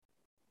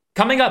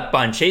Coming up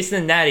on Chasing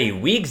the Natty,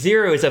 Week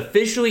 0 is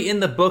officially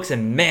in the books,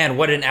 and man,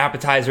 what an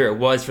appetizer it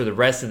was for the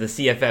rest of the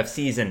CFF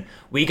season.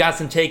 We got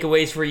some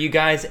takeaways for you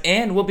guys,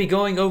 and we'll be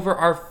going over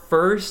our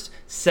first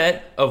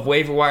set of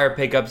waiver wire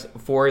pickups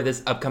for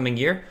this upcoming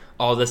year.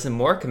 All this and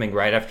more coming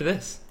right after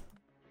this.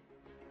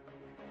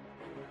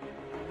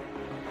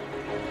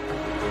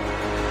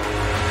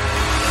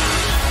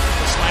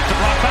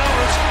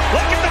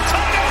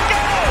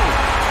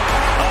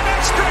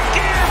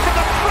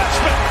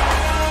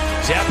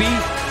 Zappi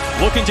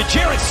looking to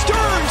Jared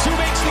Stearns, who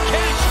makes the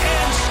catch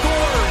and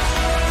scores.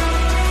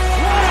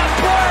 What a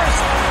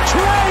burst!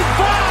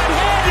 Trayvon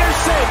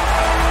Henderson,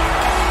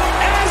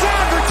 as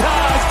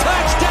advertised,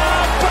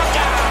 touchdown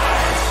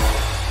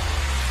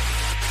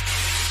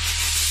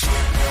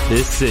Buckeyes!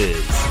 This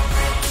is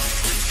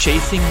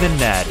Chasing the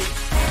Natty,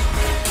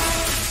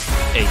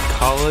 a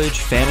college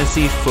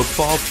fantasy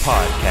football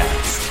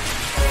podcast.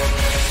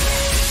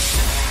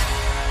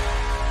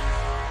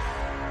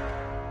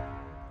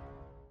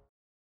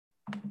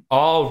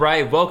 All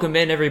right, welcome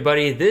in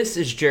everybody. This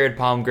is Jared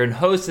Palmgren,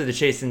 host of the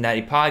Chasing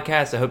Natty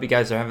podcast. I hope you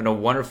guys are having a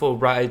wonderful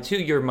ride to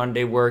your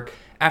Monday work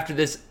after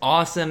this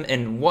awesome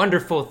and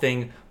wonderful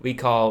thing we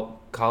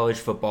call college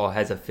football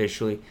has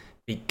officially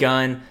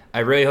begun. I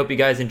really hope you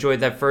guys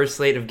enjoyed that first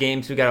slate of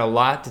games. We got a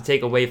lot to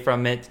take away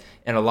from it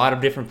and a lot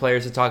of different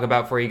players to talk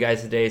about for you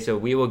guys today, so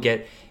we will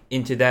get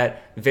into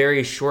that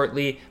very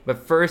shortly.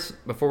 But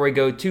first, before we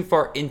go too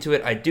far into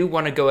it, I do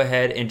want to go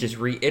ahead and just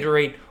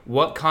reiterate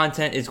what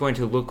content is going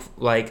to look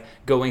like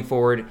going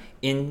forward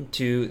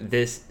into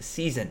this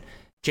season.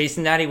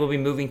 Chasing Natty will be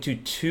moving to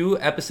 2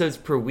 episodes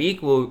per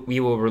week.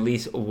 We will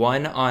release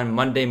one on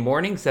Monday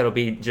mornings. That'll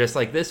be just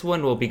like this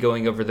one. We'll be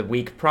going over the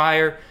week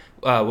prior.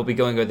 We'll be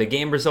going over the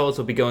game results.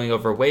 We'll be going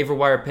over waiver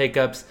wire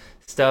pickups,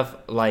 stuff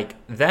like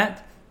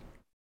that.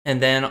 And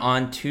then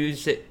on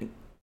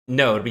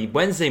it'll be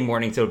Wednesday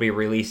mornings it'll be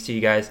released to you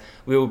guys.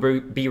 We will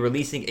be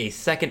releasing a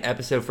second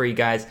episode for you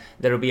guys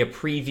that'll be a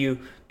preview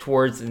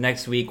towards the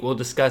next week. We'll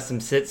discuss some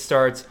sit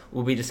starts.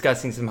 We'll be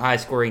discussing some high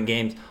scoring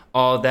games,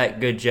 all that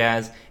good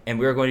jazz. And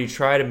we're going to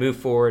try to move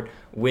forward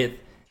with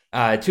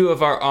 2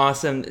 of our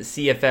awesome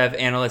CFF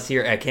analysts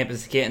here at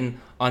Campus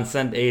Canton on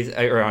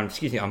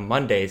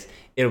Mondays.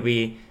 It'll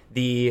be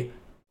the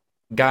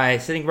guy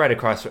sitting right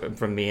across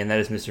from me, and that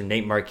is Mr.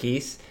 Nate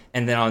Marquise.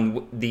 And then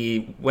on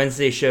the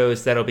Wednesday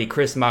shows, that'll be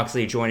Chris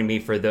Moxley joining me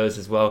for those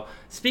as well.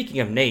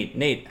 Speaking of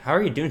Nate, how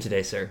are you doing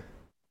today, sir?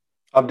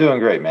 I'm doing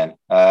great, man.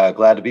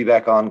 Glad to be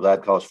back on.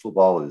 Glad college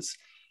football is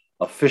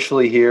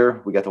officially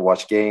here. We got to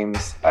watch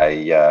games.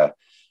 I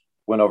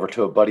went over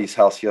to a buddy's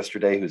house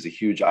yesterday who's a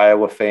huge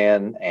Iowa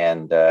fan,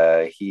 and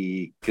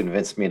he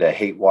convinced me to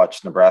hate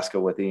watch Nebraska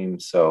with him.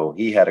 So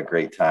he had a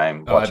great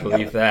time watching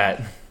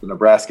that. The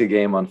Nebraska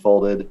game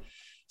unfolded.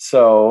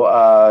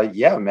 So,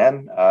 yeah,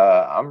 man,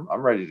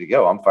 I'm ready to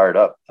go. I'm fired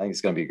up. I think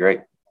it's going to be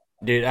great.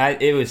 Dude,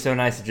 it was so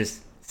nice to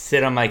just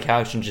sit on my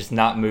couch and just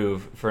not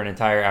move for an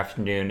entire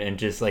afternoon and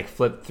just like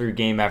flip through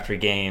game after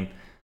game.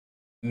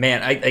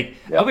 Man,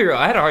 I'll be real.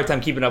 I had a hard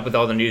time keeping up with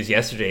all the news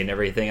yesterday and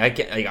everything.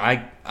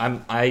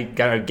 I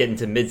gotta get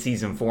into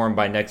mid-season form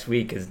by next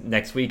week, because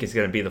next week is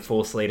going to be the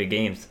full slate of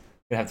games.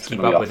 I have to keep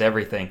up with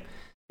everything.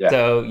 Yeah.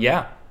 So,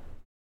 yeah,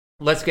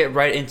 let's get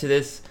right into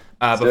this.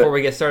 Before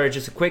we get started,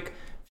 just a quick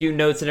few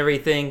notes and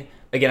everything.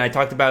 Again, I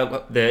talked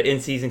about the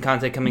in-season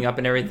content coming up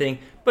and everything,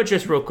 but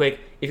just real quick,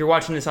 if you're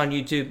watching this on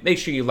YouTube, make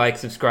sure you like,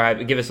 subscribe,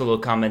 and give us a little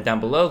comment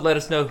down below. Let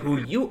us know who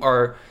you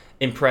are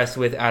impressed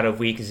with out of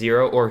week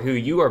 0, or who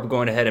you are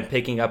going ahead and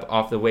picking up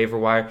off the waiver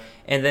wire.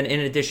 And then in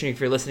addition, if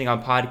you're listening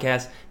on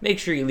podcast, make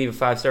sure you leave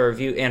a 5-star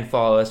review and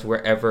follow us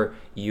wherever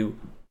you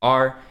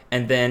are.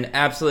 And then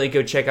absolutely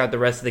go check out the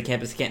rest of the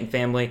Campus Canton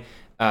family.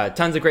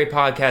 Tons of great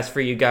podcasts for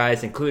you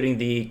guys, including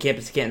the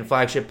Campus Canton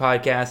flagship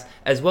podcast,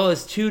 as well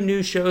as 2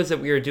 new shows that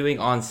we are doing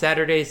on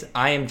Saturdays.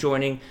 I am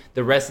joining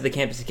the rest of the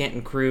Campus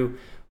Canton crew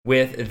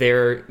with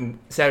their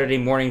Saturday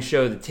morning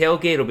show, The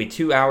Tailgate. It'll be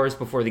 2 hours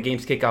before the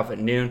games kick off at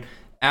noon.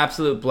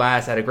 Absolute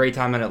blast. Had a great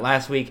time on it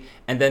last week.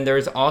 And then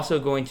there's also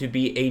going to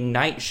be a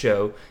night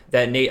show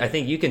that, Nate, I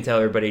think you can tell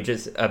everybody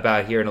just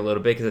about here in a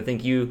little bit, because I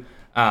think you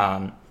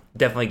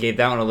definitely gave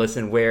that one a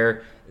listen,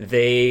 where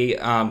they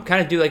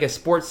kind of do like a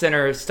Sports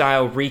Center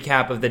style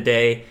recap of the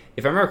day.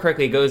 If I remember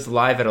correctly, it goes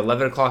live at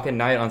 11 o'clock at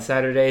night on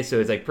Saturday, so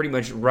it's like pretty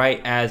much right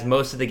as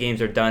most of the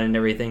games are done and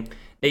everything.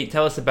 Nate,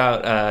 tell us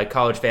about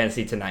College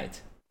Fantasy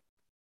tonight.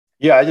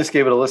 Yeah, I just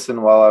gave it a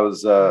listen while I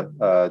was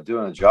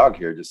doing a jog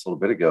here just a little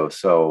bit ago.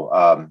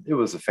 So it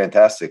was a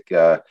fantastic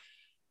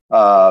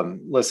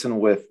listen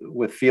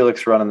with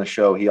Felix running the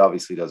show. He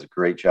obviously does a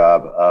great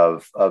job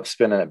of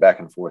spinning it back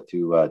and forth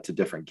to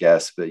different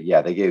guests. But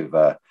yeah, they gave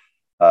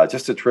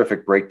just a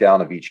terrific breakdown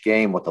of each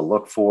game, what to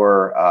look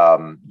for,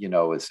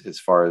 as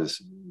far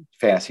as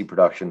fantasy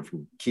production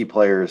from key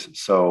players.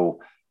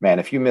 So, man,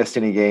 if you missed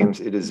any games,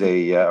 it is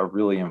a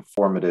really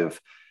informative,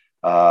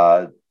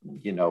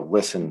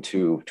 listen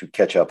to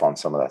catch up on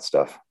some of that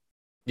stuff.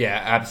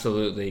 Yeah,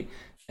 absolutely.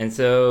 And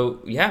so,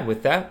 yeah,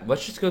 with that,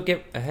 let's just go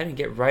get ahead and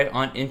get right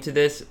on into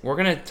this. We're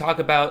going to talk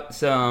about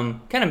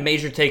some kind of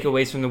major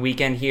takeaways from the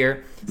weekend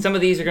here. Some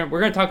of these we're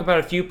going to talk about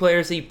a few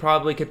players that you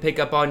probably could pick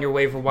up on your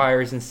waiver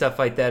wires and stuff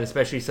like that,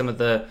 especially some of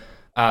the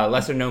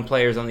lesser known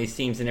players on these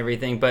teams and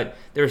everything. But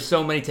there are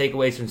so many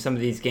takeaways from some of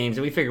these games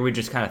that we figured we'd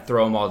just kind of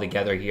throw them all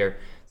together here.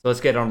 So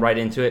let's get on right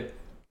into it.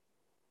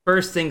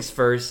 First things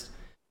first,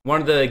 one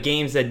of the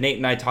games that Nate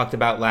and I talked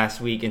about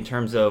last week in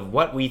terms of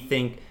what we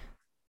think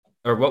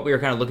or what we were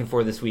kind of looking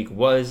for this week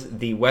was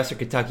the Western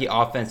Kentucky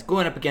offense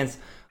going up against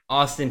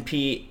Austin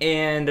Peay.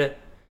 And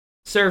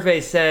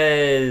survey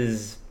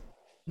says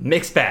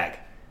mixed bag.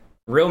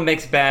 Real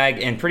mixed bag.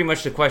 And pretty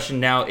much the question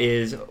now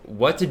is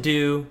what to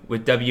do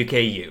with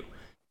WKU.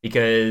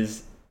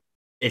 Because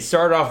it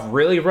started off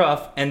really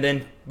rough, and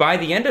then by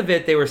the end of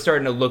it, they were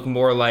starting to look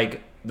more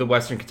like the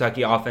Western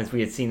Kentucky offense we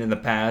had seen in the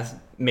past,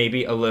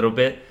 maybe a little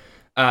bit.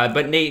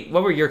 But Nate,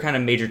 what were your kind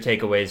of major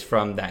takeaways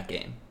from that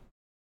game?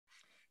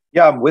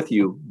 Yeah, I'm with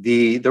you.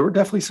 There were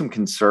definitely some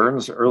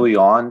concerns early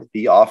on.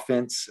 The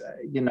offense,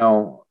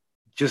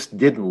 just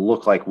didn't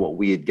look like what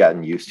we had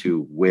gotten used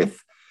to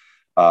with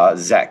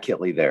Zach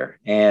Kittley there.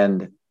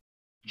 And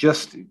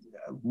just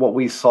what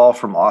we saw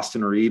from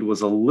Austin Reed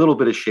was a little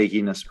bit of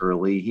shakiness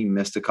early. He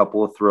missed a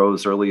couple of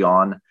throws early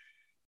on.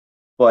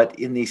 But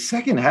in the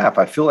second half,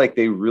 I feel like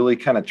they really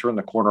kind of turned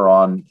the corner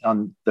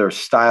on their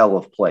style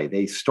of play.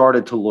 They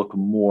started to look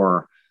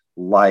more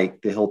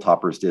like the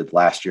Hilltoppers did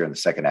last year in the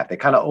second half. They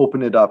kind of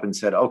opened it up and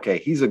said, okay,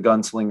 he's a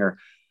gunslinger.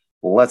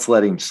 Let's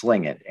let him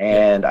sling it.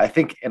 And I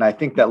think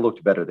that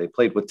looked better. They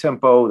played with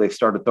tempo. They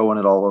started throwing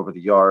it all over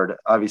the yard.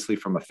 Obviously,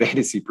 from a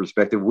fantasy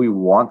perspective, we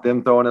want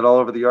them throwing it all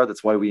over the yard.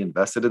 That's why we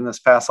invested in this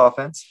pass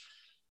offense.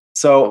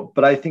 So,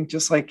 but I think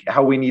just like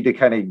how we need to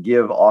kind of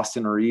give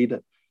Austin Reed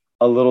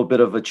a little bit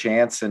of a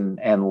chance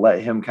and let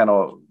him kind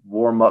of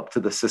warm up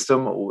to the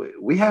system,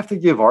 we have to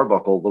give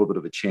Arbuckle a little bit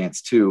of a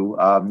chance too.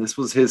 This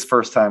was his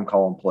first time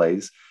calling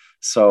plays.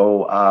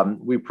 So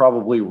we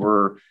probably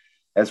were,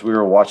 as we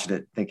were watching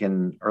it,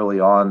 thinking early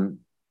on,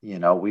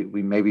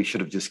 we maybe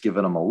should have just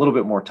given them a little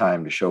bit more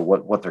time to show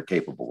what they're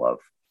capable of.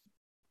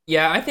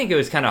 Yeah, I think it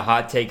was kind of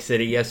hot take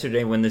city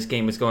yesterday when this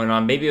game was going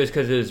on. Maybe it was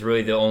because it was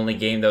really the only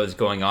game that was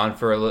going on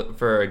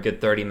for a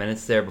good 30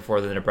 minutes there before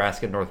the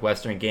Nebraska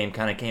Northwestern game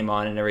kind of came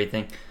on and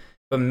everything.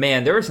 But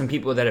man, there were some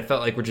people that it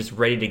felt like were just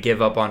ready to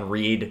give up on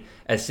Reed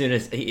as soon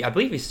as I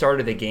believe he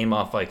started the game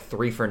off like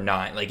 3 for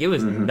 9. Like it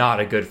was not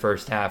a good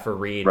first half for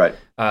Reed. Right.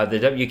 The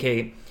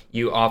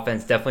WKU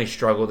offense definitely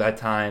struggled at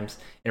times,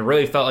 and it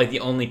really felt like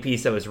the only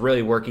piece that was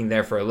really working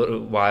there for a little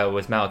while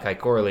was Malachi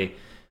Corley.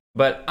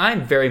 But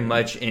I'm very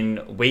much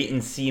in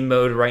wait-and-see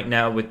mode right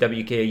now with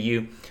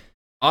WKU.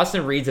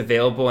 Austin Reed's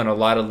available in a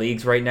lot of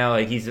leagues right now.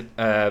 Like he's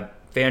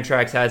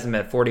Fantrax has him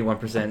at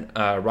 41%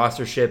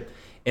 rostership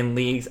in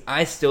leagues.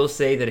 I still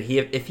say that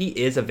if he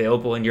is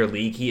available in your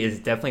league, he is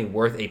definitely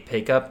worth a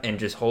pickup and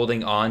just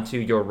holding on to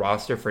your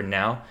roster for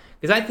now.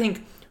 Because I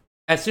think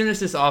as soon as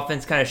this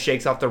offense kind of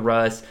shakes off the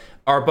rust,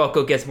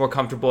 Arbuckle gets more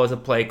comfortable as a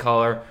play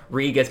caller.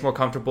 Reed gets more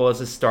comfortable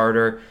as a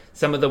starter.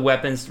 Some of the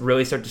weapons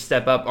really start to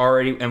step up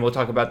already, and we'll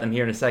talk about them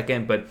here in a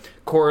second. But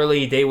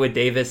Corley, Dawood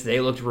Davis, they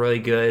looked really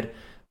good.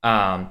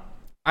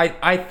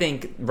 I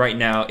think right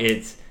now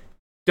it's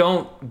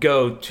don't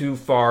go too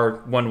far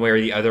one way or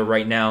the other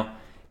right now.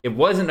 It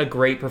wasn't a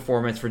great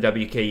performance for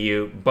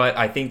WKU, but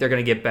I think they're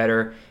going to get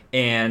better.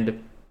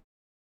 And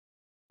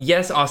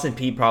yes, Austin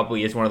Peay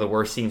probably is one of the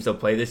worst teams they'll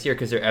play this year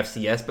because they're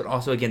FCS, but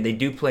also, again, they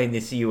do play in the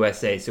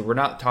CUSA, so we're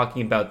not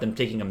talking about them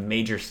taking a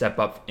major step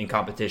up in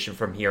competition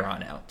from here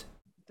on out.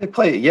 They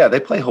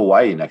play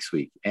Hawaii next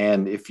week.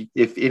 And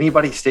if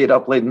anybody stayed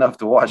up late enough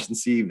to watch and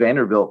see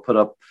Vanderbilt put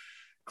up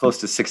close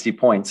to 60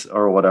 points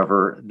or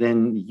whatever,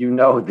 then you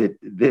know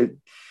that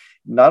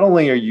not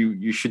only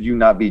should you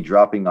not be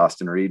dropping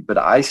Austin Reed, but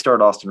I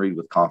start Austin Reed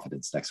with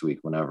confidence next week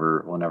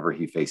whenever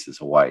he faces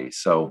Hawaii.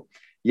 So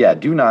yeah,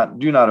 do not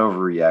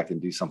overreact and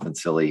do something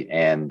silly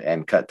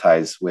and cut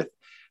ties with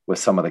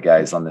some of the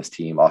guys on this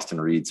team.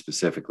 Austin Reed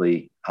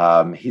specifically,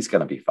 he's going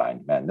to be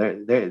fine,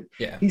 man.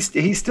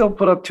 He still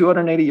put up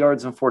 280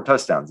 yards and 4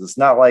 touchdowns. It's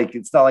not like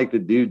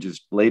the dude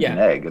just laid an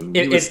egg. I mean,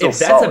 if that's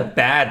solid. A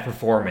bad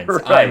performance,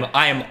 right.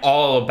 I am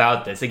all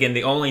about this. Again,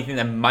 the only thing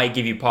that might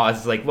give you pause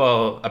is like,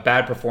 well, a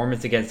bad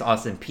performance against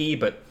Austin Peay,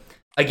 but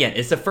again,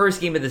 it's the first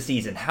game of the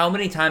season. How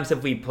many times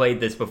have we played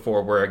this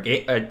before where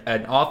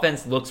an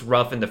offense looks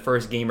rough in the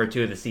first game or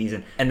two of the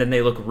season, and then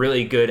they look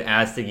really good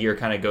as the year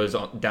kind of goes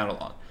down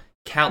along?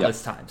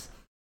 Countless times.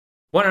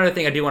 One other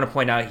thing I do want to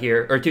point out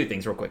here, or 2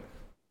 things real quick.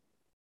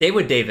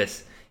 Dawood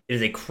Davis, it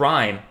is a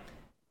crime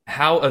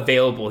how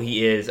available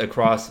he is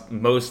across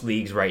most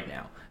leagues right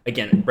now.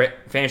 Again,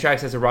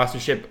 Fantrax has a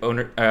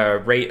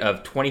rostership rate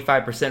of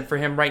 25% for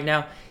him right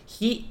now.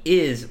 He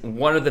is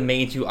one of the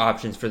main 2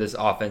 options for this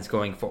offense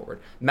going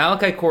forward.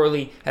 Malachi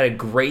Corley had a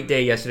great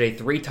day yesterday,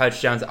 3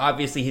 touchdowns.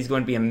 Obviously, he's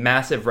going to be a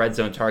massive red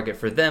zone target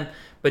for them.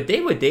 But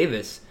Dawood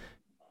Davis,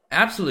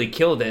 absolutely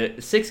killed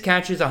it. 6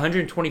 catches,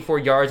 124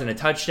 yards, and a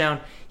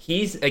touchdown.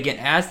 He's, again,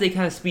 as they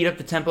kind of speed up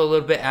the tempo a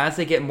little bit, as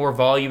they get more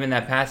volume in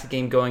that passing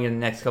game going in the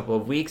next couple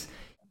of weeks,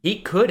 he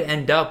could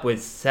end up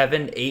with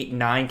 7, 8,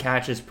 9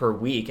 catches per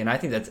week. And I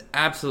think that's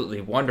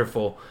absolutely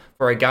wonderful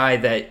for a guy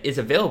that is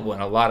available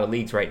in a lot of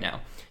leagues right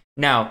now.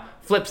 Now,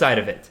 flip side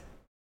of it,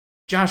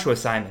 Joshua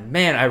Simon.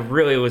 Man, I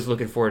really was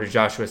looking forward to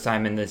Joshua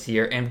Simon this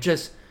year. And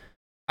just,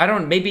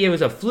 maybe it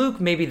was a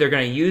fluke. Maybe they're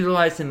going to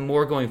utilize him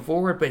more going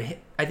forward. But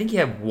I think he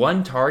had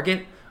 1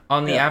 target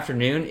on the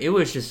afternoon. It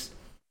was just,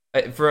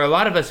 for a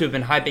lot of us who've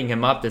been hyping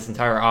him up this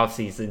entire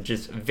offseason,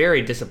 just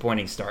very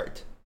disappointing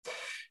start.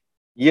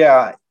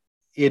 Yeah,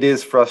 it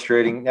is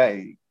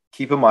frustrating.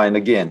 Keep in mind,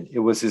 again, it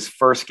was his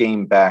first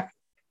game back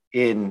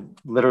in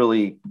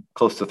literally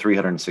close to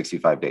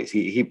 365 days.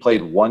 He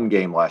played 1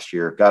 game last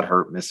year, got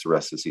hurt, missed the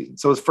rest of the season.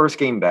 So his first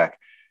game back,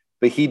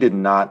 but he did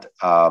not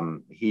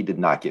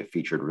get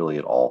featured really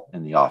at all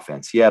in the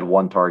offense. He had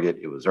 1 target.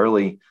 It was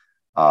early,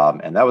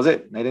 and that was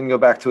it. They didn't go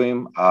back to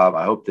him.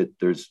 I hope that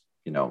there's,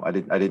 I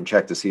didn't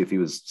check to see if he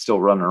was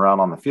still running around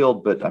on the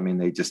field, but I mean,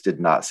 they just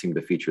did not seem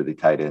to feature the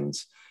tight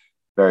ends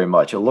very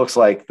much. It looks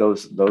like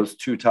those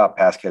 2 top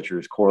pass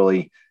catchers,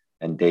 Corley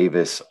and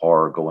Davis,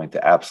 are going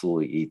to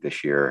absolutely eat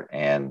this year,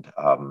 and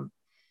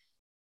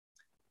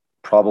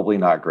probably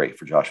not great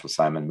for Joshua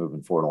Simon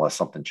moving forward unless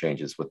something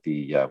changes with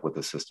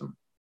the system.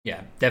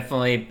 Yeah,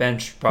 definitely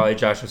bench probably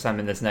Joshua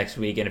Simon this next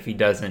week, and if he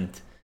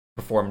doesn't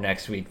perform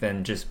next week,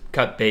 then just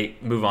cut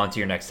bait, move on to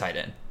your next tight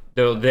end.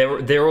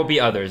 There will be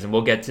others, and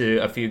we'll get to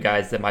a few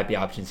guys that might be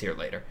options here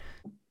later.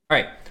 All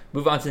right,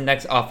 move on to the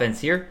next offense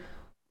here.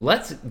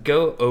 Let's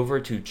go over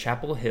to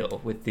Chapel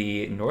Hill with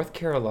the North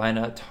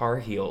Carolina Tar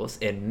Heels.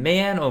 And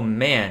man, oh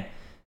man,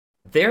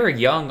 their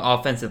young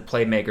offensive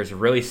playmakers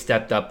really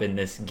stepped up in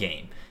this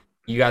game.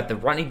 You got the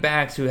running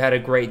backs who had a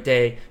great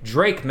day.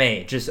 Drake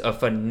May, just a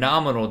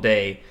phenomenal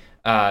day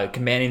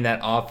commanding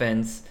that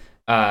offense.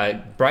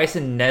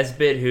 Bryson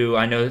Nesbitt, who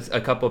I know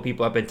a couple of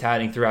people have been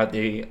touting throughout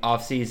the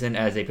offseason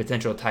as a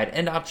potential tight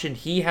end option.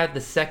 He had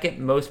the second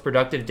most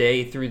productive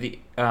day through the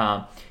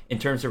in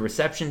terms of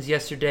receptions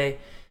yesterday.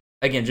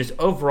 Again, just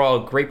overall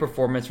great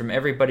performance from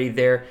everybody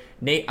there.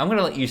 Nate, I'm going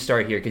to let you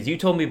start here because you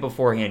told me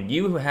beforehand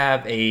you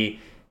have a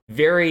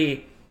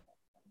very,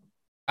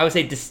 I would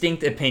say,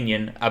 distinct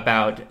opinion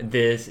about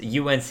this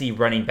UNC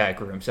running back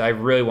room. So I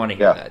really want to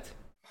hear that.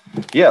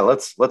 Yeah,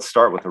 let's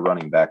start with the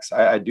running backs.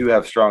 I do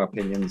have strong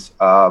opinions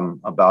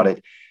about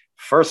it.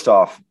 First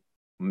off,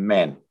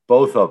 man,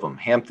 both of them,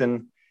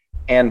 Hampton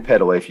and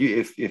Pettaway.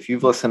 If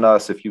you've listened to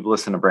us, if you've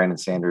listened to Brandon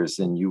Sanders,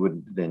 then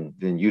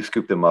you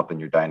scoop them up in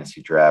your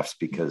dynasty drafts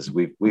because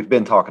we've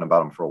been talking about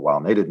them for a while,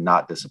 and they did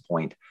not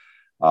disappoint.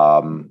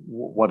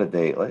 What did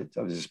they?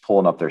 I was just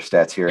pulling up their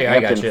stats here. Yeah,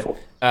 Hampton, I got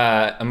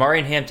you.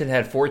 Amari Hampton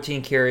had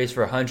 14 carries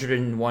for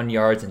 101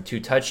 yards and 2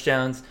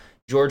 touchdowns.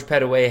 George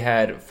Pettaway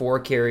had 4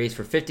 carries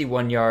for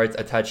 51 yards,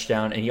 a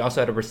touchdown, and he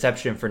also had a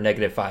reception for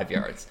 -5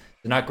 yards.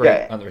 So not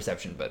great on the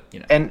reception, but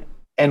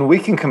And we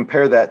can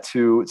compare that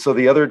to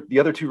the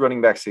other 2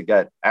 running backs that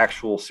got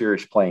actual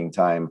serious playing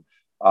time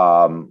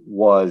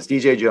was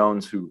DJ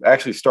Jones, who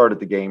actually started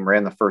the game,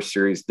 ran the first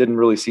series, didn't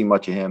really see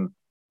much of him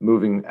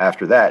moving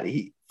after that.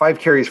 He 5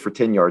 carries for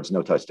 10 yards,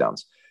 no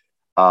touchdowns.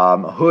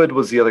 Hood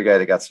was the other guy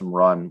that got some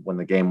run when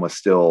the game was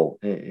still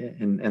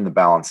in the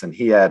balance, and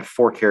he had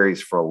 4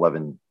 carries for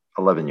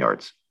 11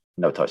 yards,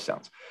 no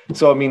touchdowns.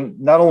 So, I mean,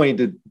 not only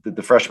did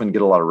the freshmen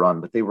get a lot of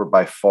run, but they were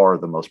by far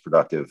the most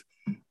productive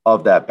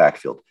of that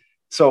backfield.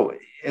 So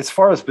as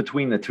far as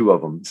between the 2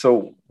 of them,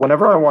 so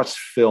whenever I watched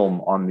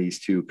film on these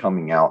 2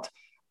 coming out,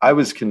 I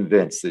was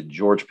convinced that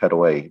George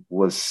Pettaway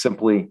was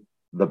simply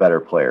the better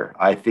player.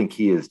 I think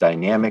he is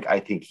dynamic. I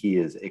think he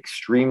is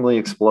extremely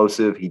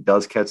explosive. He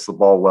does catch the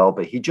ball well,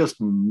 but he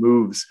just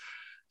moves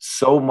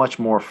so much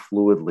more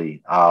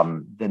fluidly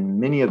than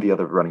many of the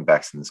other running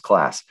backs in this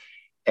class.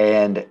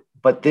 And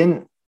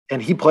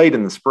he played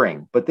in the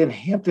spring, but then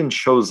Hampton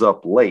shows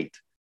up late.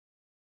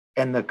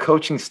 And the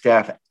coaching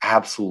staff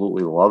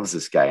absolutely loves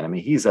this guy. And I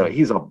mean, he's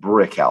a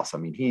brick house. I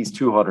mean, he's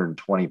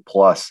 220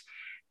 plus.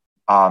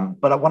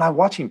 But when I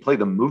watch him play,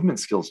 the movement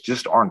skills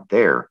just aren't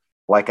there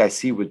like I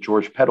see with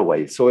George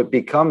Pettaway. So it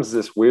becomes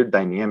this weird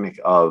dynamic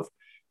of,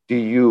 do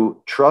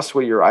you trust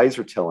what your eyes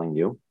are telling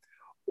you,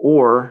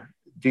 or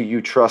do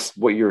you trust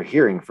what you're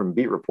hearing from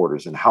beat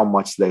reporters and how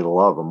much they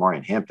love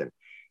Amari Hampton?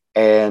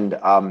 And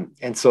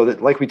so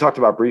that, like we talked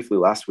about briefly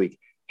last week,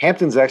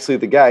 Hampton's actually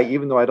the guy,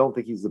 even though I don't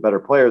think he's the better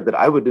player, that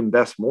I would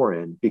invest more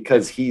in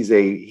because he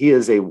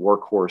is a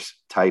workhorse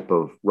type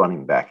of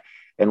running back.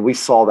 And we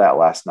saw that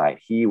last night.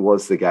 He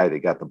was the guy that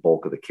got the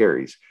bulk of the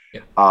carries.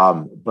 Yeah.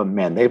 But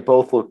man, they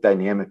both look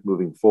dynamic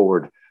moving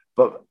forward.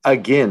 But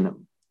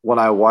again, when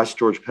I watched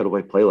George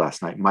Pettaway play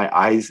last night, my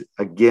eyes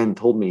again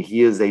told me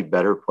he is a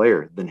better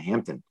player than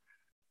Hampton.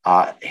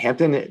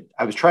 Hampton,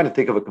 I was trying to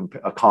think of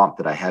a comp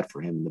that I had for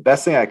him. The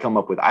best thing I come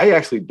up with, I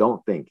actually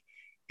don't think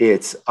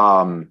it's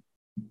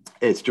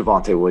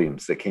Javonte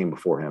Williams that came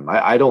before him.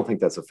 I don't think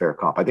that's a fair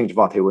comp. I think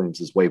Javonte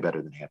Williams is way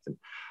better than Hampton.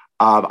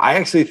 I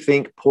actually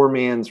think poor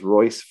man's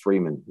Royce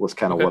Freeman was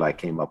kind of what I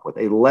came up with.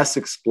 A less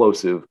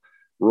explosive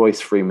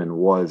Royce Freeman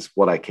was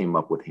what I came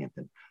up with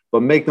Hampton.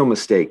 But make no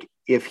mistake,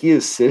 if he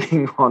is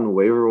sitting on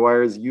waiver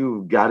wires,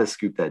 you've got to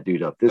scoop that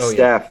dude up.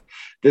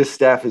 This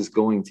staff is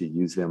going to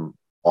use him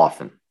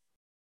often.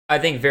 I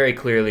think very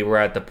clearly we're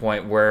at the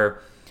point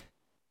where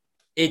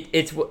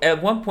it's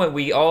at one point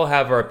we all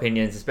have our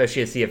opinions,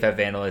 especially as CFF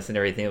analysts and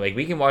everything. Like,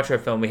 we can watch our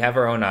film, we have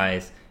our own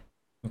eyes.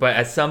 But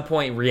at some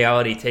point,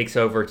 reality takes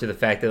over to the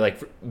fact that, like,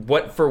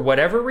 for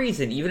whatever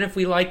reason, even if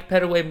we like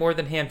Pettaway more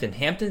than Hampton,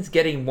 Hampton's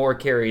getting more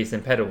carries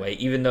than Pettaway,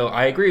 even though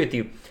I agree with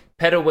you,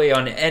 Pettaway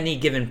on any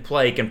given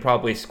play can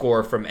probably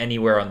score from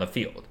anywhere on the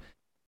field.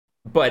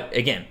 But,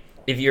 again,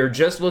 if you're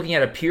just looking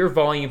at a pure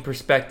volume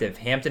perspective,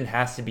 Hampton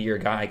has to be your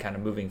guy kind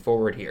of moving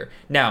forward here.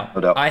 Now,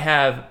 I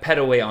have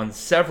Pettaway on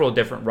several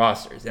different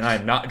rosters, and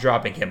I'm not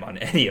dropping him on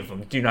any of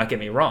them. Do not get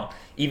me wrong.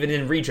 Even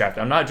in redraft,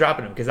 I'm not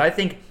dropping him because I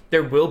think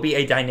there will be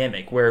a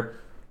dynamic where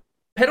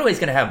Pettaway is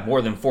going to have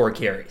more than 4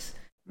 carries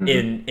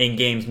in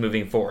games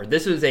moving forward.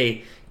 This was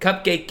a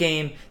cupcake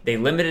game. They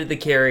limited the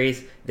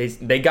carries.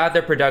 They got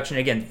their production.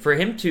 Again, for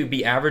him to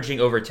be averaging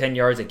over 10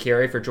 yards a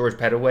carry for George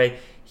Pettaway,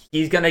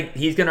 he's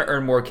gonna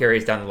earn more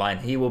carries down the line.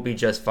 He will be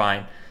just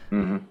fine.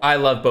 I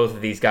love both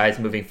of these guys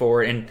moving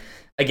forward. And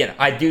again,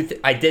 I did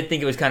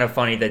think it was kind of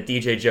funny that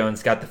DJ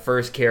Jones got the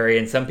first carry,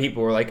 and some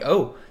people were like,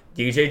 "Oh,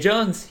 DJ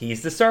Jones,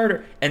 he's the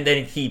starter," and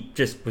then he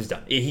just was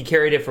done. He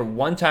carried it for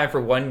one time for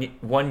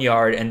one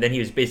yard, and then he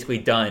was basically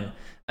done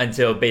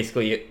until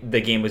basically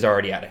the game was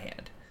already out of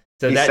hand.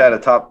 So he sat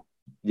atop.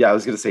 Yeah, I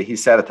was going to say he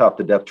sat atop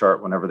the depth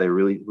chart whenever they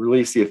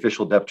released the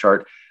official depth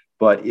chart.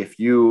 But if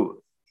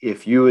you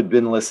had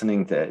been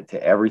listening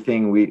to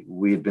everything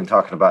we'd been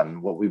talking about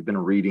and what we've been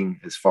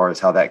reading as far as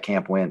how that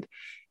camp went,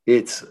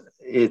 it's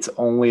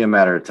only a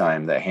matter of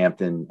time that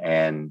Hampton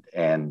and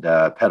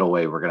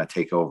Pettaway were going to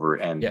take over,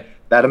 and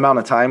that amount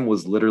of time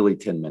was literally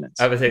 10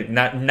 minutes. I would say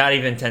not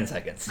even 10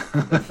 seconds.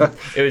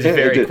 It was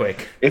very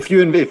quick. If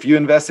you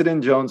invested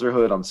in Jones or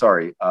Hood, I'm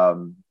sorry,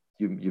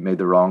 you made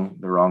the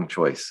wrong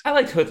choice. I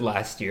liked Hood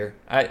last year.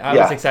 I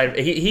was excited.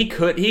 He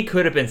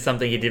could have been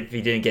something if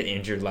he didn't get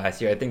injured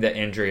last year. I think that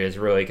injury has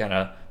really kind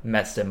of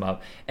messed him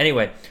up.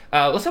 Anyway,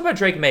 let's talk about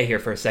Drake May here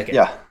for a second.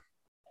 Yeah.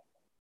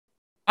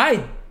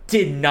 I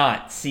did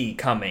not see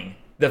coming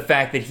the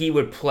fact that he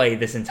would play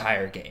this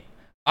entire game.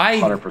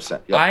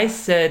 100%. Yep. I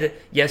said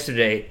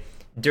yesterday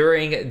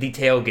during the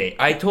tailgate,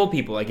 I told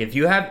people, like, if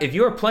you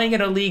are playing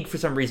in a league for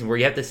some reason where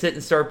you have to sit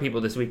and start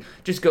people this week,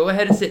 just go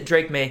ahead and sit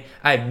Drake May.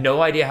 I have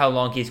no idea how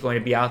long he's going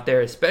to be out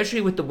there,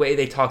 especially with the way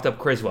they talked up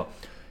Criswell.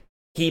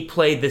 He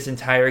played this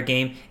entire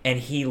game, and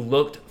he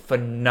looked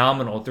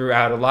phenomenal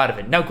throughout a lot of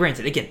it. Now,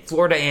 granted, again,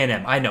 Florida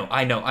A&M, I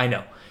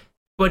know.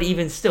 But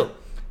even still,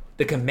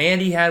 the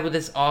command he had with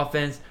this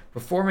offense,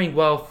 performing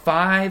well,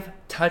 5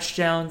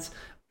 touchdowns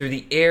through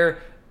the air.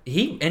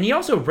 He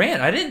also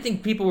ran. I didn't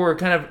think people were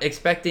kind of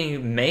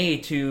expecting May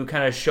to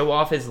kind of show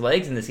off his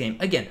legs in this game.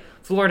 Again,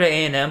 Florida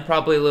A&M,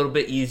 probably a little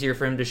bit easier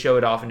for him to show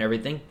it off and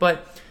everything,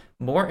 but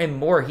more and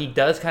more he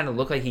does kind of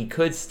look like he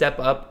could step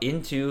up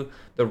into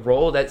the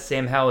role that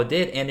Sam Howell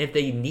did, and if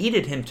they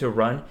needed him to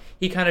run,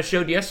 he kind of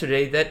showed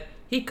yesterday that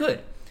he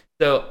could.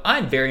 So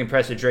I'm very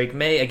impressed with Drake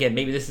May. Again,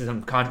 maybe this is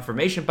some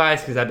confirmation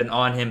bias because I've been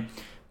on him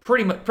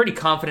pretty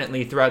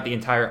confidently throughout the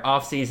entire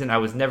offseason. I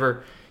was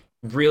never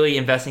really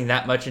investing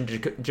that much into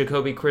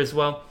Jacoby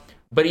Criswell,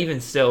 but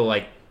even still,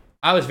 like,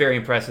 I was very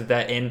impressed with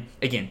that. And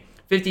again,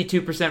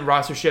 52%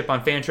 rostership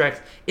on Fantrax.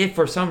 If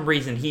for some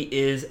reason he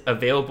is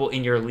available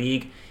in your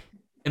league,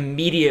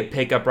 immediate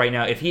pickup right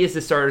now. If he is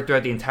the starter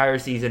throughout the entire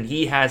season,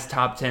 he has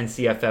top 10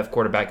 CFF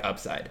quarterback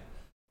upside.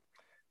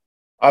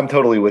 I'm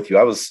totally with you.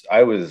 I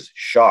was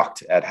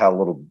shocked at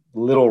how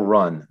little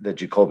run that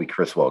Jacoby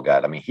Criswell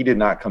got. I mean, he did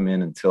not come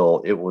in until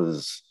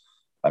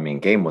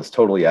game was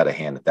totally out of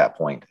hand at that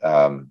point.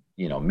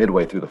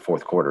 Midway through the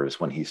fourth quarter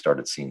is when he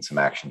started seeing some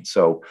action.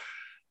 So,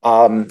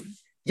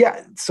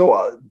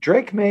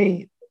 Drake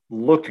May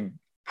looked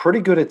pretty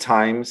good at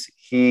times.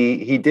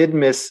 He did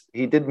miss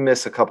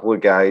a couple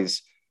of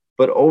guys,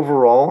 but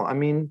overall, I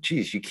mean,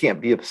 geez, you can't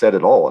be upset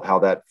at all at how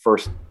that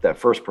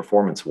first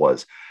performance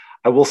was.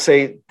 I will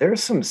say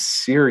there's some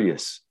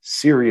serious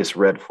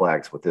red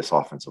flags with this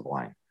offensive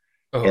line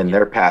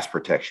their pass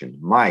protection.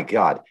 My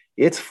God,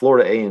 it's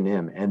Florida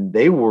A&M, and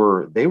they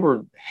were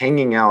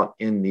hanging out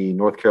in the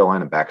North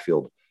Carolina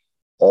backfield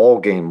all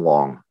game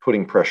long,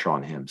 putting pressure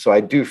on him. So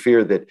I do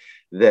fear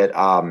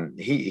that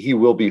he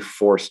will be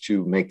forced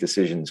to make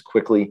decisions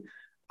quickly.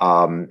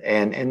 And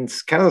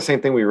it's kind of the same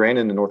thing we ran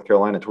into North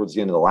Carolina towards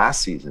the end of the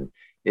last season,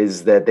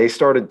 is that they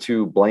started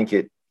to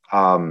blanket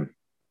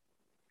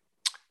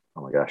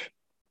oh my gosh,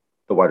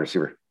 the wide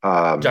receiver,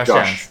 Josh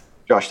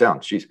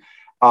Downs. Jeez.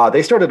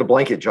 They started to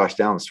blanket Josh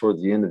Downs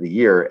towards the end of the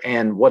year.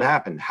 And what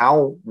happened?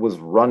 Howell was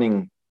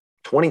running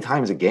 20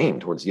 times a game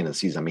towards the end of the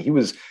season. I mean, he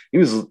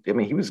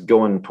was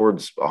going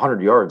towards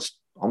 100 yards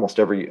almost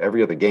every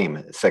other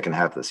game, second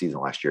half of the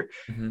season last year.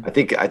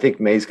 Mm-hmm. I think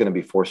May's going to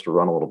be forced to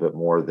run a little bit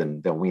more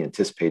than we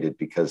anticipated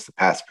because the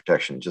pass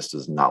protection just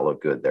does not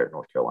look good there at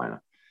North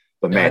Carolina.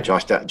 But man,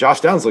 Josh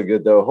Downs looked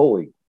good though.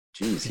 Holy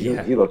jeez,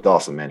 he looked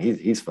awesome, man.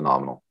 He's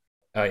phenomenal.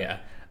 Oh yeah.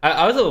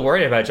 I was a little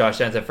worried about Josh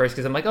Downs at first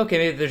because I'm like, okay,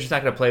 maybe they're just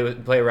not going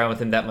to play around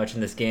with him that much in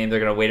this game.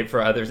 They're going to wait it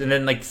for others, and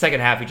then like the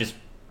second half, he just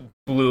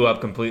blew up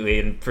completely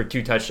and for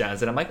 2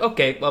 touchdowns. And I'm like,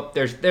 okay, well,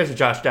 there's a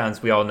Josh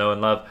Downs we all know and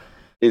love.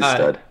 He's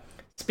stud.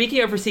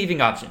 Speaking of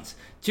receiving options,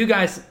 2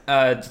 guys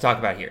to talk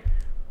about here: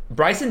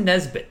 Bryson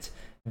Nesbitt,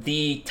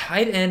 the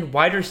tight end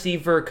wide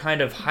receiver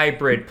kind of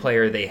hybrid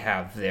player they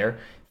have there,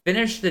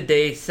 finished the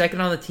day second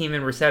on the team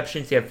in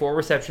receptions. He had 4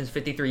 receptions,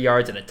 53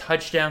 yards, and a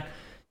touchdown.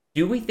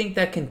 Do we think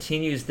that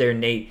continues there,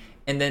 Nate?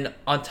 And then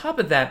on top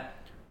of that,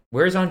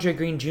 where's Andre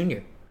Green Jr.?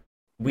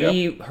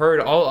 We heard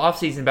all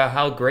offseason about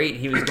how great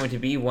he was going to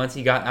be once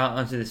he got out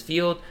onto this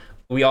field.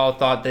 We all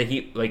thought that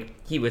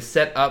he was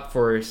set up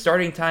for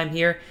starting time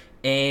here,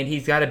 and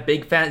he's got a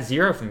big fat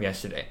 0 from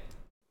yesterday.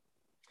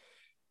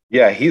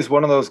 Yeah, he's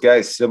one of those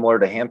guys similar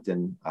to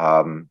Hampton.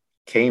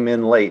 Came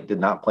in late, did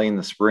not play in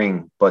the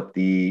spring, but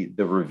the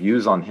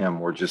reviews on him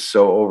were just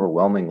so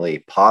overwhelmingly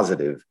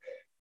positive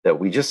that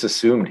we just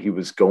assumed he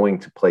was going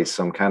to play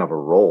some kind of a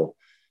role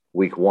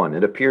week 1.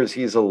 It appears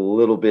he's a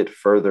little bit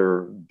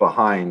further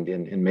behind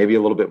and maybe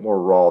a little bit more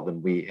raw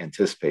than we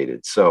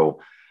anticipated. So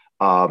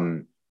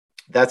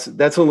that's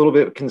a little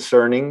bit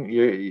concerning.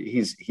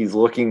 He's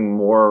looking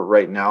more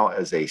right now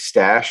as a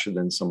stash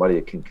than somebody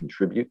that can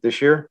contribute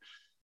this year.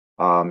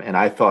 And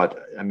I thought,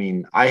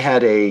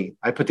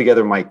 I put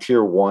together my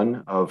tier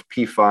 1 of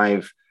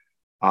P5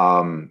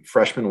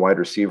 freshman wide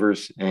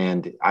receivers,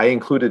 and I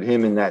included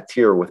him in that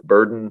tier with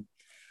Burden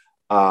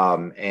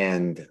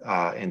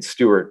and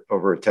Stewart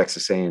over at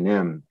Texas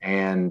A&M.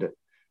 And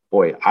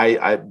boy,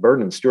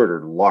 Burden and Stewart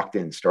are locked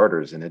in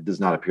starters, and it does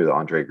not appear that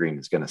Andre Green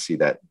is going to see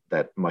that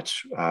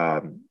much,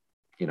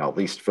 at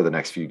least for the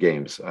next few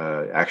games,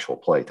 actual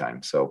play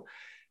time. So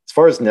as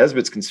far as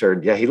Nesbitt's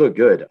concerned, yeah, he looked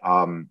good.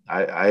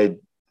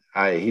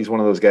 He's one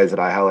of those guys that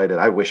I highlighted.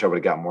 I wish I would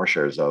have got more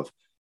shares of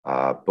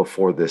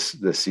before this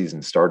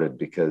season started,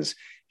 because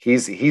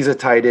he's a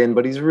tight end,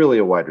 but he's really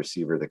a wide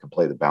receiver that can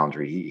play the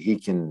boundary. He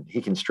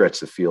can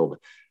stretch the field.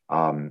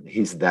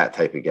 He's that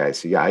type of guy.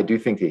 So yeah, I do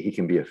think that he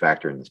can be a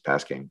factor in this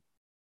pass game.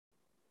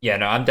 Yeah,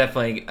 no, I'm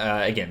definitely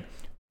again,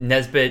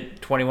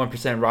 Nesbitt 21%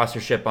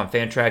 rostership on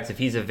Fantrax. If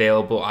he's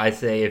available, I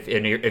say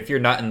if you're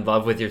not in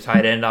love with your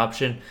tight end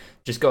option,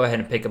 just go ahead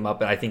and pick him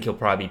up. And I think he'll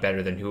probably be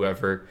better than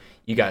whoever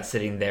you got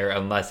sitting there,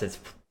 unless it's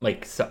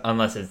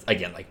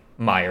again like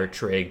Meyer,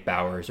 Trigg,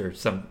 Bowers, or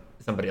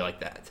somebody like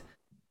that.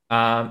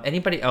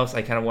 Anybody else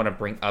I kind of want to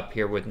bring up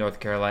here with North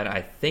Carolina?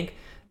 I think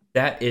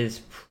that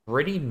is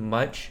pretty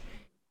much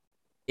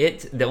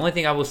it. The only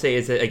thing I will say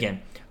is that,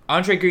 again,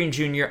 Andre Green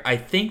Jr., I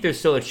think there's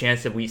still a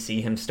chance that we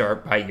see him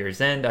start by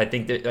year's end. I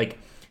think that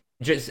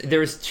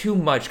there's too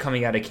much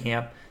coming out of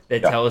camp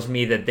that tells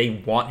me that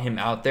they want him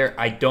out there.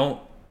 I don't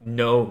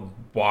know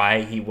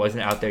why he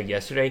wasn't out there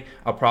yesterday.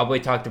 I'll probably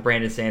talk to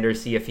Brandon Sanders,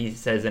 see if he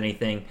says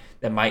anything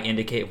that might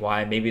indicate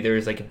why. Maybe there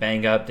was like a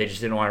bang up, they just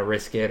didn't want to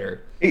risk it,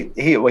 or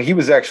he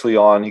was actually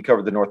on. He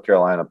covered the North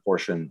Carolina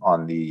portion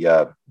on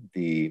the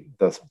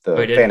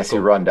fantasy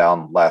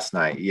rundown last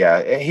night.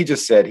 Yeah, he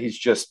just said he's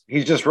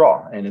just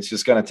raw, and it's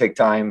just going to take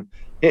time.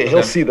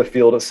 He'll see the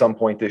field at some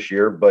point this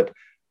year, but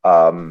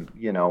when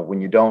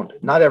you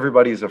don't, not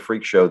everybody's a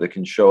freak show that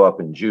can show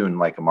up in June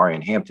like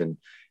Amarian Hampton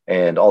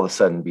and all of a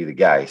sudden be the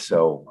guy.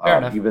 So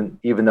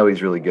even though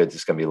he's really good, it's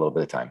just going to be a little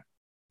bit of time.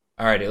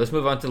 All right, let's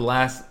move on to the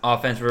last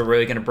offense we're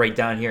really going to break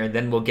down here, and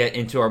then we'll get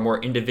into our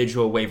more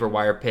individual waiver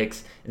wire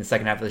picks in the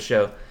second half of the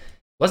show.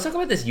 Let's talk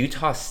about this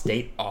Utah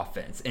State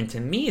offense. And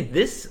to me,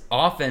 this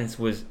offense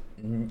was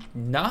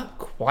not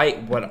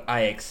quite what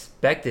I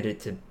expected it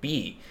to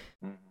be.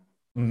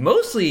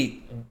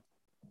 Mostly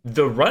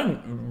the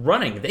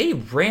running. They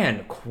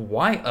ran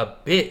quite a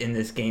bit in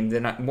this game,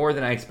 more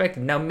than I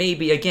expected. Now,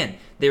 maybe, again,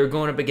 they were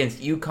going up against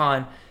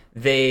UConn.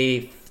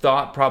 They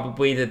thought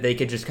probably that they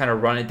could just kind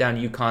of run it down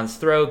UConn's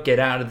throat, get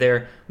out of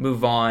there,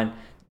 move on,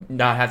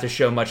 not have to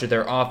show much of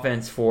their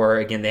offense for,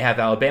 again, they have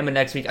Alabama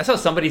next week. I saw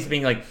somebody's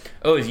being like,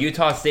 oh, is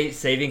Utah State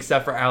saving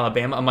stuff for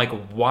Alabama? I'm like,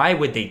 why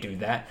would they do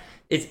that?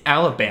 It's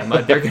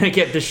Alabama. They're going to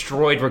get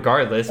destroyed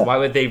regardless. Why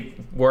would they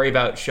worry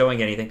about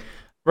showing anything?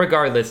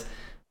 Regardless.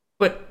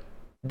 But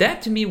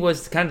that to me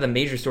was kind of the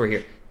major story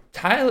here.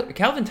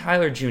 Calvin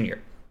Tyler Jr.,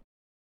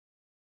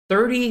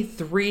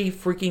 33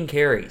 freaking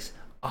carries.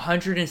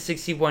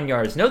 161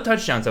 yards. No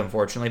touchdowns,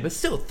 unfortunately, but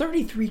still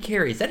 33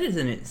 carries. That is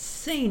an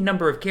insane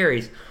number of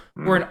carries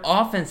for an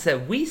offense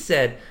that we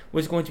said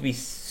was going to be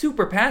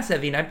super pass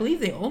heavy. And I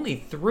believe they only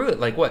threw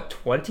it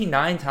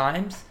 29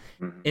 times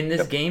in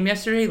this game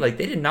yesterday.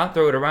 They did not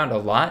throw it around a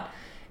lot.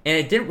 And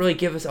it didn't really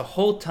give us a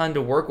whole ton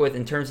to work with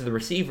in terms of the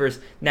receivers.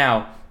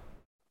 Now,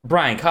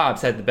 Brian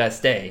Cobbs had the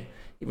best day.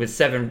 It was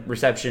 7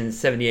 receptions,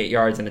 78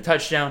 yards, and a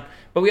touchdown.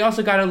 But we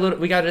also got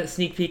a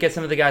sneak peek at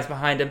some of the guys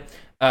behind him.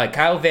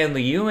 Kyle Van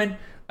Leeuwen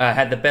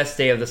had the best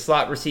day of the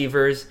slot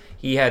receivers.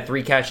 He had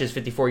 3 catches,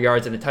 54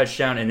 yards, and a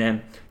touchdown. And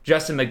then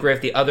Justin McGriff,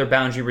 the other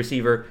boundary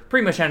receiver,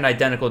 pretty much had an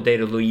identical day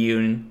to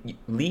Leeuwen.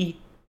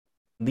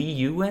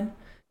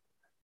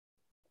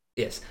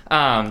 Yes.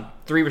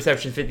 3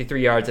 receptions,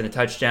 53 yards, and a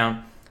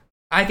touchdown.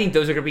 I think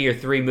those are going to be your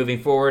 3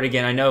 moving forward.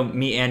 Again, I know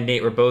me and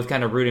Nate were both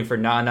kind of rooting for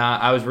Nana.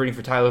 I was rooting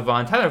for Tyler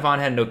Vaughn. Tyler Vaughn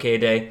had an okay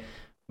day,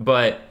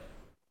 but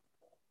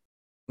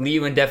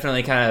Lewin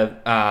definitely kind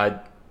of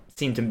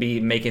seemed to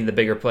be making the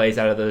bigger plays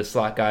out of those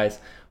slot guys.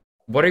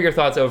 What are your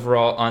thoughts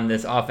overall on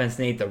this offense,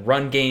 Nate? The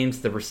run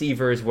games, the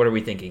receivers, what are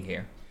we thinking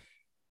here?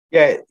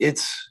 Yeah,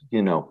 it's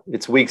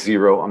week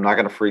 0. I'm not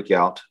going to freak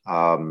out.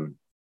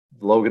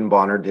 Logan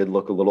Bonner did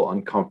look a little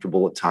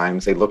uncomfortable at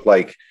times. They looked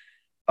like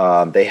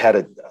they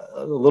had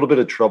a little bit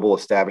of trouble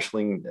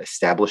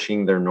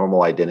establishing their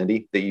normal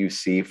identity that you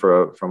see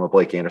from a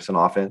Blake Anderson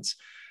offense.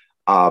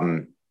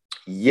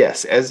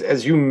 Yes,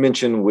 as you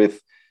mentioned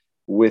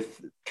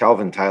with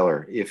Calvin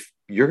Tyler, if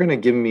you're going to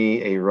give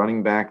me a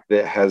running back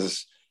that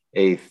has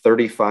a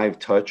 35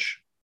 touch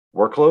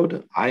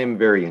workload, I am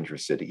very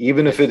interested,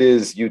 even if it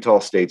is Utah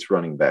State's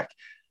running back.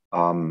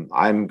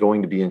 I'm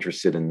going to be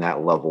interested in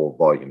that level of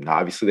volume. Now,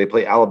 obviously, they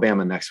play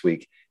Alabama next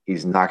week.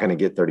 He's not going to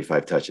get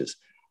 35 touches.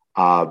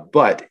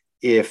 But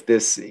if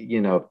this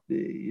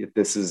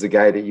is a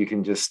guy that you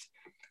can just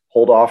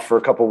hold off for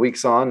a couple of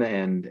weeks on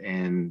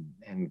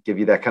and give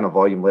you that kind of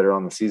volume later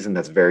on in the season,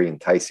 that's very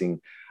enticing.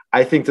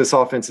 I think this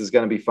offense is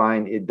going to be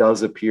fine. It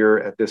does appear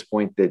at this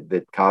point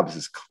that Cobbs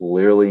is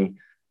clearly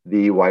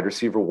the wide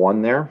receiver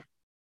 1 there.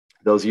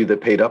 Those of you that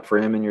paid up for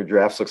him in your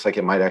drafts, looks like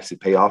it might actually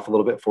pay off a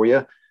little bit for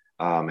you.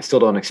 I still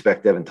don't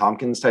expect Evan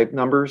Tompkins type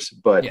numbers,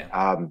 but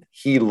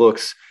he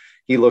looks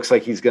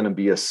like he's going to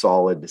be a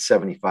solid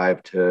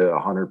 75 to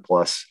 100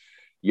 plus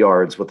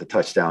yards with a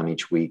touchdown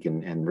each week.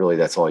 And really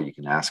that's all you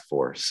can ask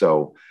for.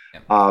 So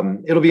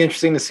it'll be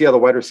interesting to see how the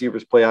wide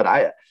receivers play out.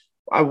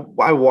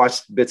 I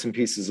watched bits and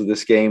pieces of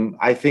this game.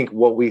 I think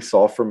what we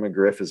saw from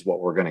McGriff is what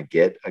we're going to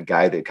get, a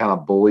guy that kind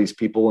of bullies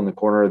people in the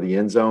corner of the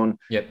end zone,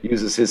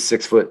 uses his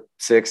 6'6",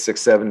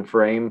 6'7"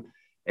 frame,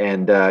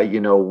 and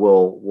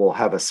we'll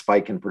have a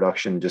spike in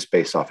production just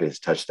based off his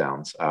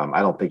touchdowns.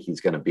 I don't think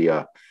he's going to be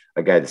a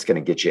guy that's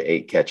going to get you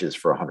 8 catches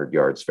for 100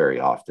 yards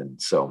very often.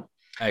 So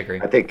I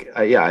agree.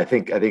 I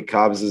think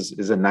Cobbs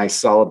is a nice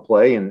solid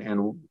play,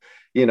 and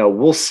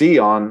we'll see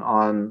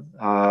on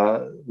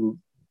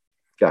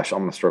gosh, I'm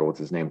going to struggle with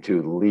his name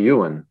too,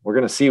 Lewin. We're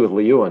going to see with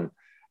Lewin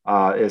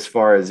as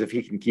far as if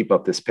he can keep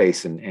up this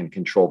pace and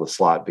control the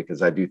slot,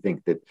 because I do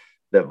think that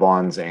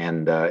Vaughns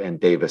and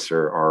Davis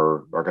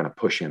are going to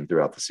push him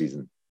throughout the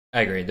season.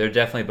 I agree. They're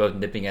definitely both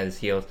nipping at his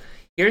heels.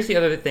 Here's the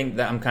other thing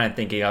that I'm kind of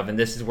thinking of, and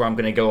this is where I'm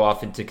going to go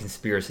off into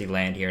conspiracy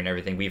land here and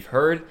everything. We've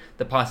heard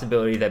the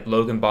possibility that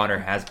Logan Bonner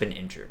has been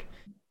injured.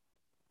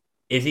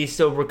 Is he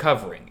still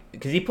recovering?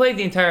 Because he played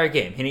the entire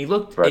game, and he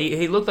looked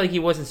like he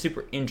wasn't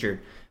super injured.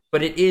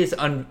 But it is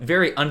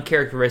very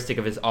uncharacteristic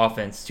of his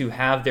offense to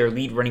have their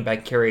lead running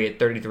back carry it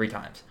 33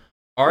 times.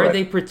 Are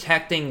they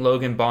protecting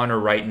Logan Bonner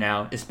right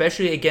now,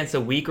 especially against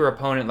a weaker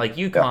opponent like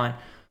UConn,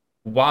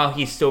 while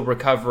he's still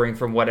recovering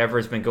from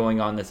whatever's been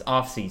going on this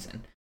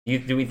offseason?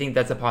 Do we think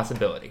that's a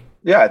possibility?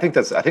 Yeah, I think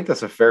that's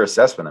a fair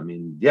assessment. I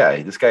mean,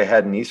 this guy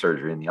had knee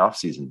surgery in the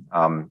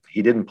offseason.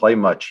 He didn't play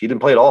much. He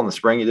didn't play at all in the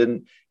spring. He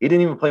didn't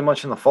even play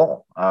much in the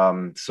fall.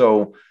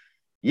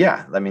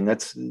 Yeah, I mean,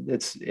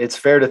 it's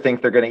fair to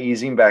think they're going to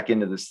ease him back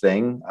into this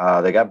thing.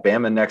 They got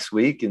Bama next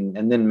week,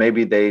 and then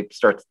maybe they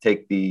start to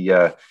take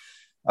the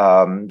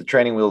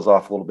training wheels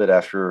off a little bit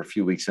after a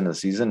few weeks into the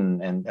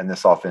season, and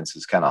this offense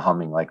is kind of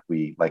humming like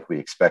we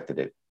expected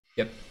it.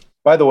 Yep.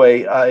 By the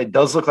way, it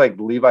does look like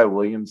Levi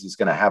Williams is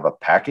going to have a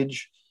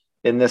package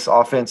in this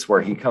offense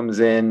where he comes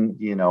in,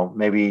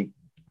 maybe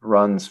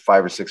runs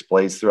 5 or 6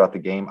 plays throughout the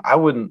game. I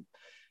wouldn't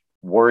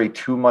worry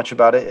too much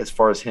about it as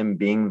far as him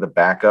being the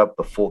backup,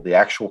 the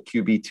actual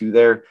QB2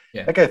 there.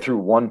 Yeah. That guy threw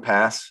 1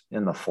 pass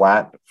in the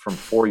flat from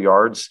 4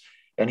 yards,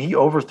 and he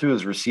overthrew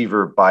his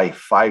receiver by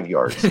 5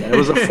 yards. And it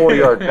was a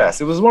 4-yard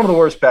pass. It was one of the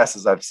worst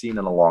passes I've seen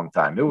in a long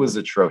time. It was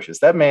atrocious.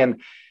 That man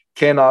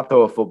cannot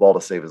throw a football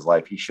to save his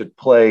life. He should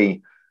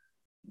play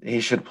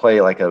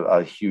like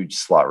a huge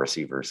slot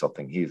receiver or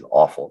something. He's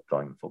awful at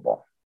throwing the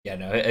football. Yeah,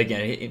 no,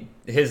 again,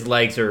 his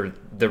legs are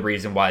the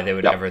reason why they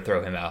would ever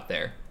throw him out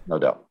there. No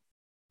doubt.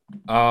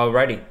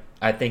 Alrighty,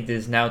 I think it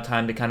is now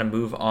time to kind of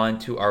move on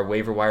to our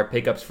waiver wire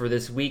pickups for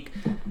this week.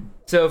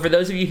 So for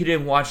those of you who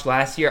didn't watch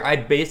last year,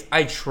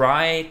 I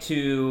try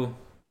to,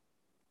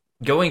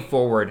 going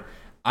forward,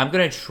 I'm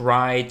going to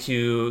try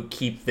to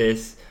keep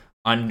this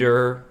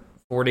under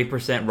 40%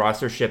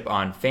 rostership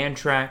on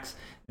Fantrax.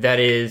 That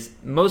is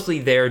mostly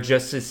there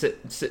just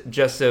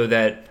so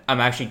that I'm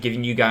actually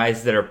giving you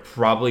guys that are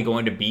probably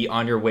going to be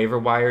on your waiver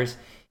wires.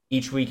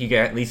 Each week you can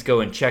at least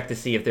go and check to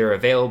see if they're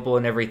available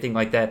and everything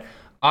like that.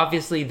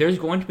 Obviously, there's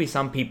going to be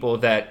some people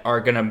that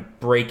are going to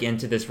break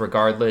into this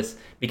regardless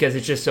because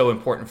it's just so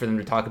important for them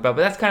to talk about.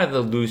 But that's kind of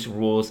the loose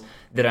rules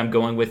that I'm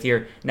going with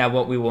here. Now,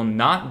 what we will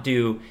not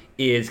do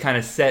is kind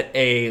of set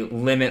a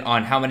limit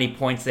on how many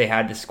points they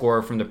had to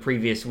score from the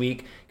previous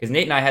week. Because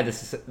Nate and I had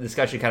this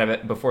discussion kind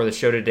of before the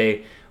show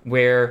today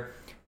where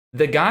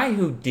the guy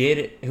the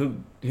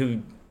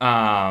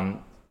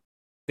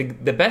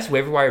best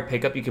waiver wire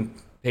pickup you can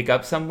pick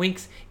up some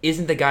weeks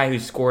isn't the guy who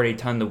scored a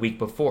ton the week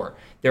before.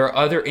 There are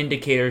other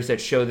indicators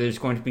that show that there's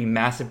going to be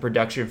massive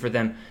production for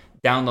them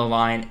down the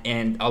line,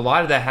 and a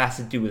lot of that has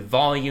to do with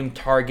volume,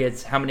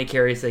 targets, how many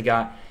carries they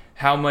got,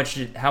 how much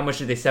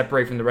did they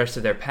separate from the rest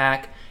of their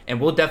pack,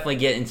 and we'll definitely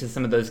get into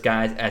some of those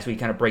guys as we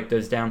kind of break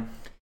those down.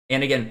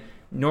 And again,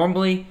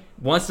 normally,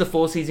 once the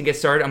full season gets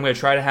started, I'm going to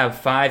try to have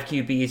 5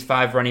 QBs,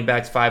 5 running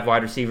backs, 5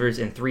 wide receivers,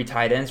 and 3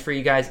 tight ends for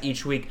you guys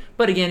each week.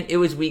 But again, it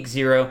was week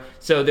 0,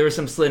 so there were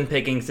some slim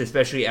pickings,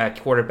 especially at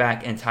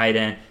quarterback and tight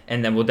end,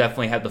 and then we'll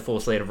definitely have the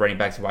full slate of running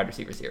backs and wide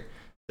receivers here.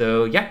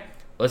 So yeah,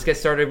 let's get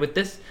started with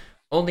this.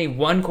 Only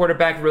one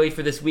quarterback really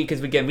for this week,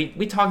 because again,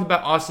 we talked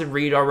about Austin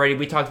Reed already.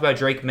 We talked about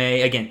Drake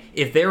May. Again,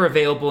 if they're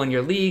available in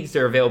your leagues,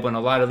 they're available in a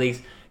lot of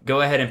leagues,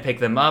 go ahead and pick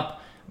them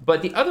up.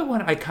 But the other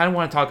one I kind of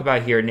want to talk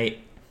about here, Nate,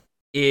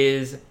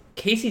 is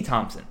Casey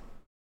Thompson.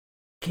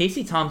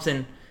 Casey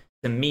Thompson,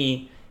 to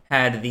me,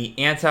 had the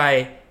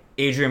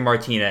anti-Adrian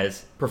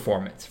Martinez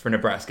performance for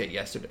Nebraska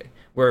yesterday,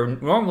 where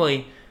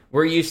normally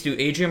we're used to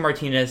Adrian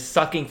Martinez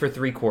sucking for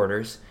 3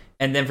 quarters,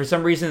 and then for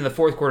some reason in the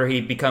 4th quarter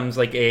he becomes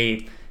like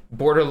a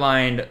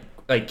borderline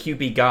like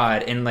QB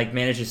god and like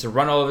manages to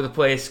run all over the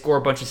place, score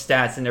a bunch of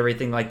stats and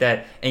everything like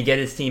that, and get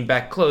his team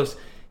back close.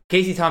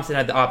 Casey Thompson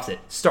had the opposite.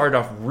 Started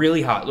off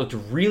really hot, looked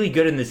really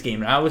good in this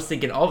game, and I was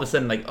thinking all of a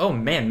sudden, like, oh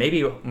man,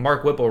 maybe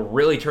Mark Whipple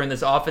really turned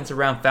this offense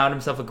around, found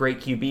himself a great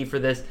QB for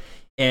this,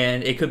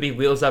 and it could be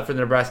wheels up for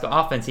the Nebraska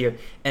offense here.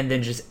 And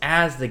then just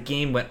as the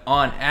game went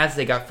on, as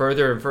they got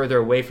further and further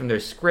away from their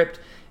script,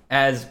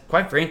 as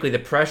quite frankly the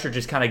pressure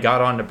just kind of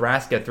got on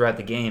Nebraska throughout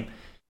the game,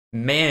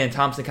 man,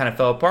 Thompson kind of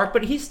fell apart,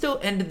 but he still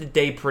ended the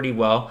day pretty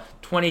well.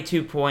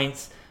 22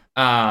 points.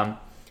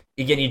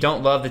 Again, you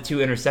don't love the 2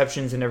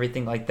 interceptions and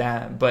everything like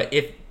that, but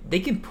if they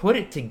can put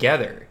it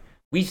together,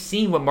 we've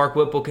seen what Mark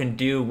Whipple can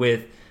do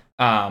with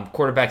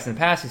quarterbacks in the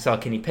past. We saw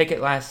Kenny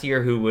Pickett last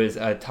year, who was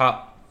a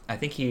top, I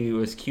think he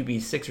was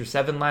QB 6 or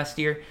 7 last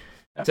year.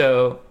 Yeah.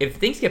 So if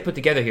things get put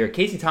together here,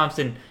 Casey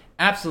Thompson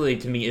absolutely,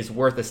 to me, is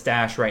worth a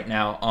stash right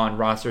now on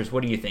rosters.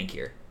 What do you think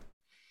here?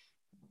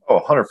 Oh,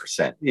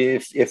 100%.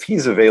 If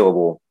he's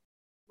available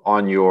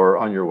on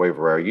your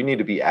waiver wire, you need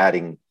to be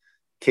adding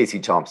Casey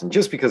Thompson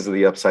just because of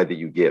the upside that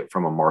you get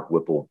from a Mark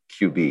Whipple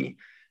QB.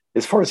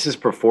 As far as his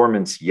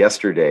performance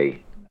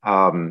yesterday,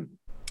 a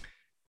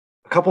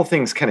couple of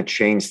things kind of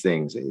changed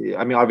things.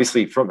 I mean,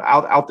 obviously from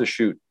out the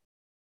chute,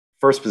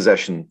 first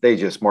possession, they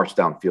just marched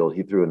downfield.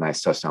 He threw a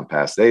nice touchdown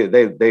pass. They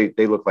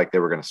looked like they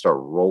were going to start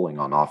rolling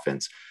on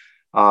offense.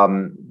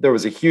 There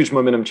was a huge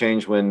momentum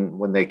change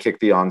when they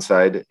kicked the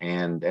onside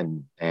and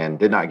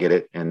did not get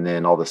it. And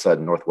then all of a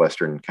sudden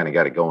Northwestern kind of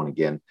got it going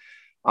again.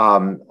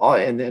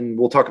 And then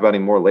we'll talk about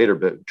him more later,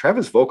 but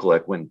Travis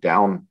Vokalek went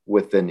down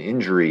with an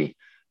injury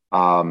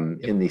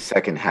in the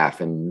second half.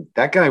 And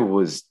that guy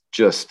was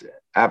just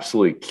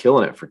absolutely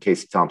killing it for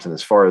Casey Thompson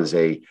as far as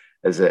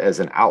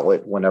an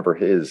outlet whenever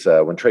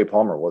when Trey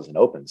Palmer wasn't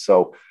open.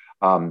 So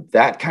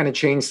that kind of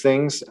changed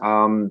things.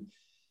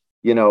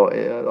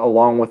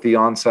 Along with the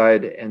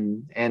onside,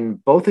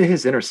 and both of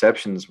his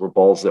interceptions were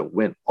balls that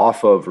went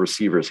off of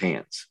receivers'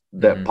 hands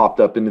that popped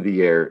up into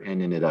the air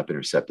and ended up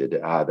intercepted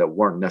that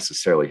weren't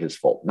necessarily his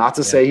fault. Not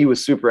to say he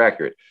was super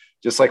accurate.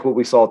 Just like what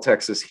we saw at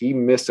Texas, he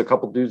missed a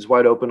couple dudes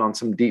wide open on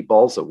some deep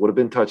balls that would have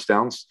been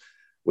touchdowns.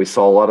 We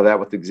saw a lot of that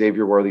with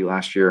Xavier Worthy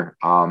last year,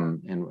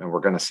 and we're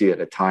going to see it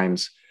at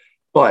times.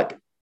 But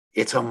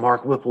it's a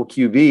Mark Whipple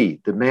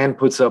QB. The man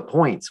puts up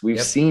points.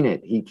 We've seen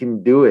it. He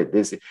can do it.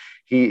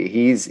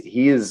 He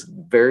is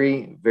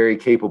very, very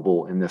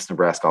capable in this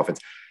Nebraska offense.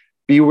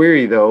 Be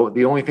wary though.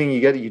 The only thing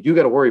you do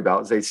got to worry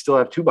about is they still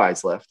have 2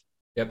 byes left.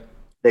 Yep.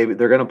 They're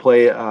going to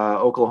play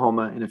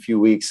Oklahoma in a few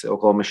weeks.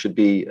 Oklahoma should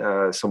be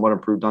somewhat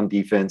improved on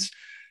defense,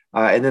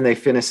 and then they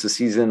finish the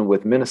season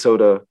with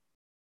Minnesota,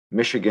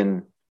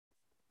 Michigan,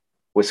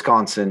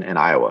 Wisconsin, and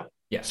Iowa.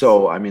 Yes.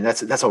 So I mean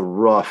that's a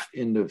rough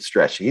end of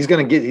stretch. He's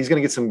going to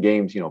get some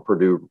games.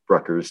 Purdue,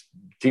 Rutgers,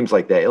 teams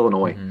like that,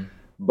 Illinois. Mm-hmm.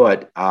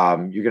 But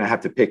you're going to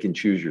have to pick and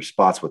choose your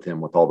spots with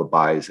him with all the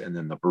byes and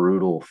then the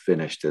brutal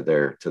finish to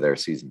their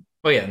season.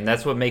 Oh, yeah, and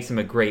that's what makes him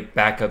a great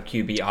backup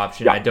QB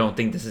option. Yeah. I don't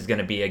think this is going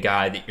to be a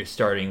guy that you're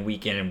starting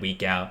week in and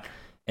week out.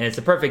 And it's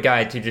a perfect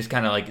guy to just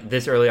kind of like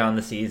this early on in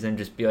the season,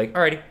 just be like,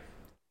 all righty,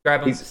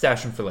 grab him,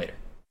 stash him for later.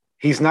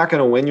 He's not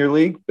going to win your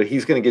league, but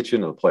he's going to get you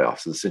into the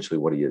playoffs is essentially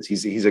what he is.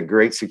 He's a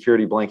great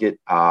security blanket,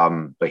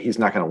 but he's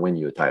not going to win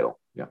you a title.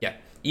 Yeah.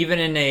 Even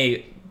in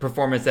a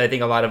performance that I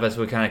think a lot of us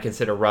would kind of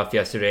consider rough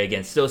yesterday,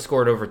 again, still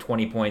scored over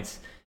 20 points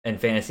in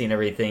fantasy and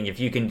everything. If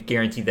you can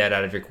guarantee that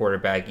out of your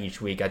quarterback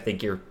each week, I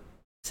think you're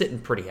sitting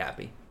pretty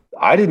happy.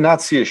 I did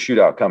not see a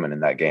shootout coming in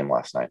that game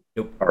last night.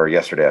 Nope. Or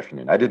yesterday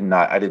afternoon. I did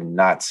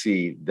not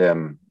see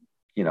them,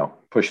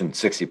 pushing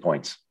 60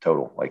 points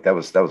total. Like that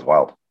was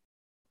wild.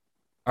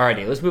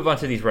 Alrighty, let's move on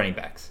to these running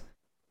backs.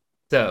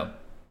 So,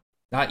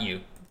 not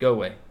you. Go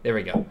away. There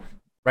we go.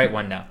 Right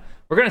one now.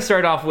 We're going to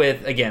start off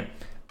with, again,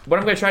 what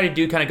I'm going to try to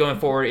do kind of going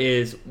forward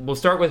is we'll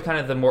start with kind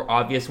of the more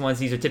obvious ones.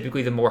 These are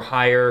typically the more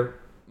higher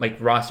like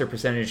roster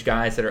percentage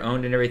guys that are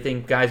owned and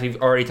everything. Guys we've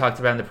already talked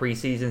about in the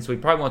preseason, so we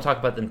probably won't talk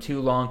about them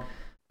too long.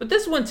 But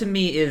this one to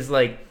me is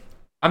like,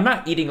 I'm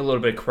not eating a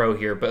little bit of crow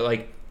here, but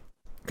like,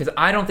 because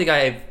I don't think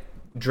I've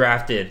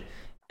drafted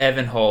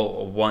Evan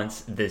Hull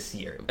once this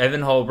year.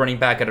 Evan Hull, running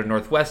back out of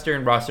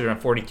Northwestern, rostered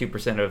on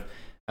 42%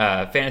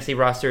 of fantasy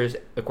rosters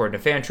according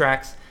to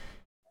Fantrax.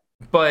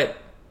 But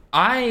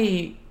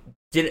I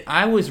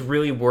was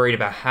really worried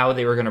about how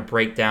they were going to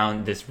break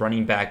down this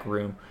running back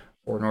room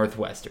for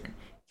Northwestern,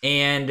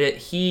 and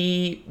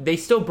they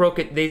still broke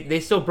it. They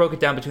still broke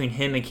it down between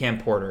him and Cam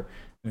Porter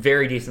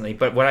very decently.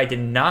 But what I did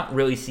not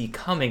really see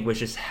coming was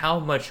just how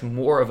much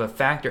more of a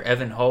factor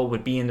Evan Hull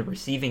would be in the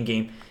receiving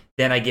game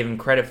than I give him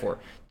credit for.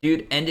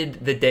 Dude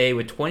ended the day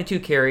with 22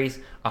 carries,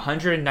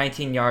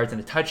 119 yards, and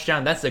a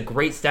touchdown. That's a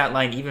great stat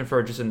line even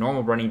for just a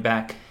normal running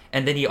back.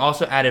 And then he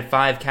also added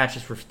 5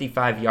 catches for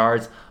 55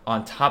 yards.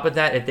 On top of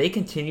that, if they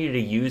continue to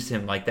use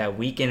him like that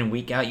week in and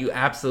week out, you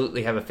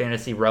absolutely have a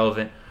fantasy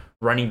relevant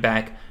running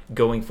back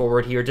going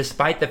forward here,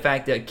 despite the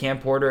fact that Cam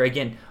Porter,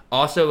 again,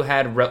 also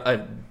had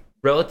a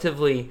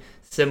relatively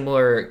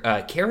similar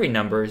carry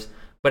numbers.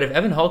 But if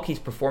Evan Hull keeps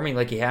performing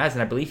like he has,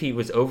 and I believe he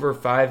was over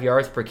 5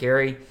 yards per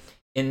carry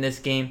in this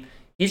game,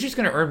 he's just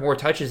going to earn more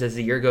touches as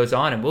the year goes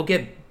on, and we'll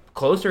get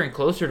closer and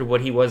closer to what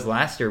he was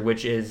last year,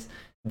 which is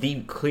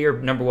the clear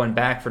number one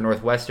back for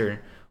Northwestern.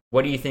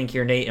 What do you think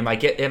here, Nate? Am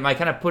I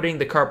kind of putting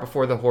the cart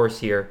before the horse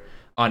here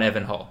on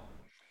Evan Hull?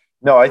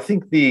 No, I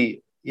think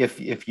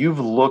if you've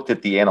looked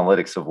at the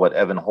analytics of what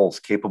Evan Hull's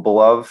capable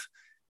of,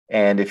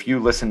 and if you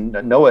listen,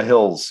 Noah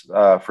Hills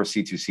for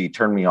C2C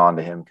turned me on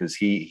to him because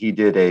he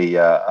did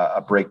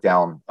a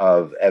breakdown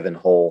of Evan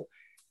Hull,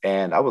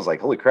 and I was like,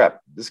 holy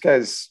crap, this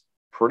guy's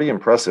pretty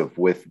impressive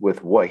with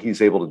what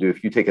he's able to do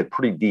if you take a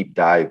pretty deep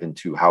dive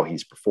into how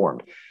he's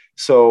performed.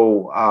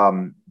 So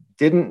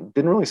didn't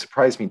really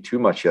surprise me too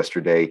much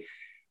yesterday.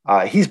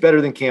 He's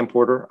better than Cam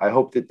Porter. I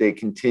hope that they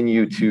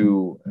continue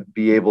to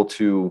be able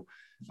to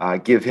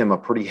give him a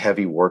pretty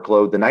heavy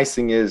workload. The nice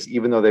thing is,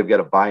 even though they've got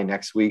a bye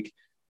next week,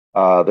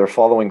 their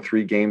following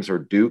 3 games are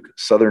Duke,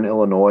 Southern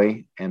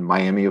Illinois, and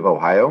Miami of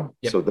Ohio.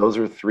 Yep. So those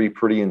are 3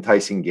 pretty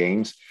enticing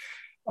games.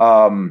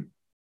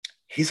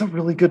 He's a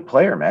really good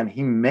player, man.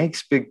 He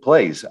makes big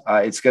plays.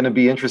 It's going to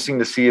be interesting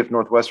to see if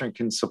Northwestern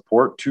can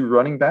support 2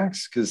 running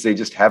backs because they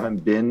just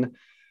haven't been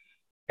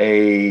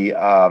a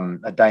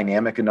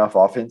dynamic enough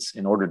offense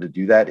in order to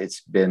do that.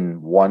 It's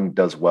been one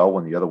does well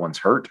when the other one's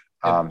hurt.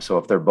 So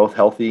if they're both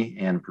healthy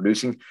and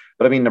producing,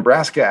 but I mean,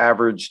 Nebraska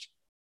averaged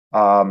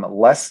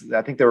less.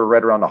 I think they were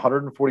right around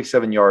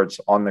 147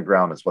 yards on the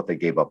ground is what they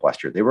gave up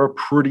last year. They were a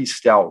pretty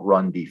stout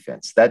run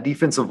defense. That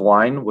defensive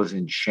line was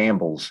in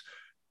shambles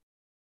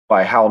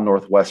by how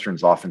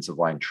Northwestern's offensive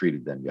line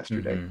treated them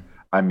yesterday. Mm-hmm.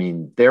 I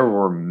mean, there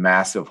were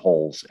massive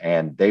holes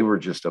and they were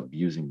just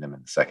abusing them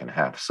in the second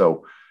half.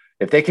 So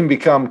if they can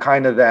become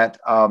kind of that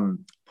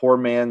poor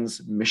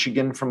man's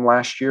Michigan from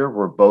last year,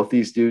 where both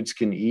these dudes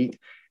can eat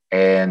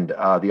and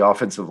the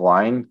offensive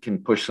line can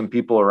push some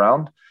people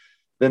around,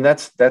 then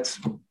that's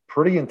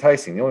pretty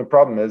enticing. The only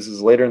problem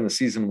is later in the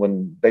season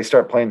when they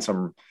start playing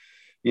some,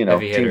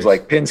 teams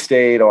like Penn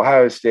State,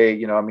 Ohio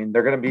State, I mean,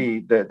 they're going to be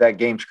that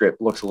game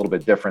script looks a little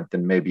bit different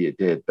than maybe it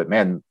did. But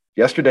man,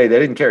 yesterday they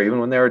didn't care. Even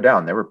when they were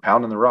down, they were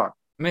pounding the rock.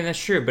 I mean, that's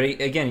true. But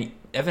again,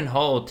 Evan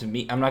Hull, to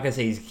me, I'm not going to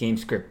say he's game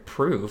script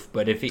proof,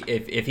 but if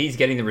he's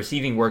getting the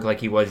receiving work like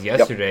he was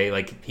yesterday,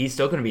 like he's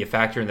still going to be a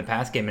factor in the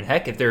pass game. And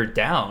heck, if they're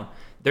down,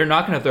 they're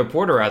not going to throw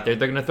Porter out there.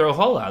 They're going to throw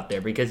Hull out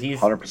there because he's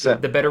 100%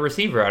 the better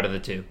receiver out of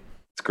the 2. It's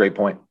a great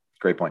point.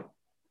 Great point.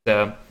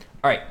 So,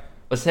 all right.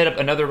 Let's head up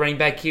another running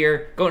back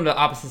here. Going to the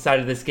opposite side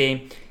of this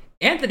game.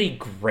 Anthony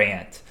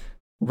Grant,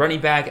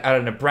 running back out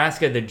of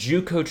Nebraska, the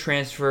JUCO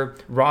transfer,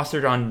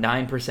 rostered on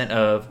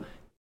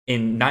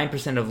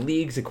 9% of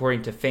leagues,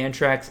 according to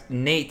Fantrax.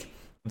 Nate,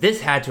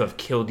 this had to have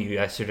killed you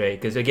yesterday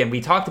because, again,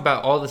 we talked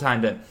about all the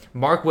time that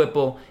Mark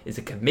Whipple is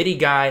a committee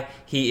guy.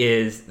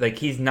 He's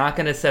not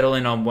going to settle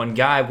in on one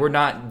guy. We're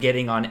not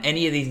getting on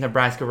any of these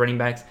Nebraska running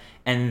backs.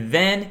 And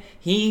then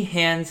he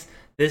hands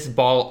this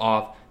ball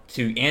off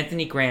to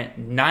Anthony Grant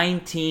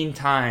 19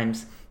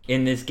 times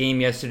in this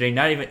game yesterday.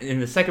 Not even in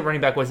the second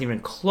running back wasn't even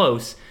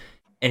close.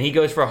 And he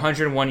goes for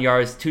 101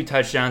 yards, 2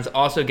 touchdowns,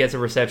 also gets a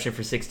reception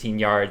for 16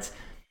 yards.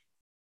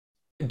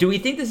 Do we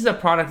think this is a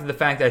product of the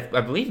fact that I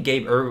believe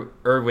Gabe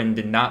Irwin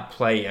did not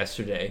play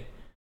yesterday,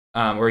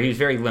 or he was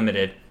very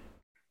limited?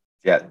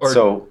 Yeah.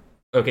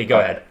 Okay,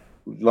 go ahead.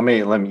 Let me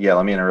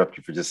interrupt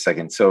you for just a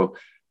second. So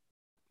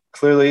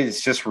clearly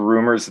it's just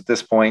rumors at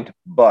this point,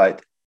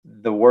 but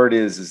the word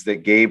is that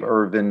Gabe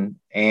Irvin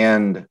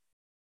and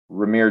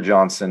Ramir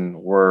Johnson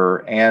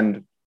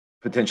and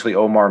potentially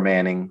Omar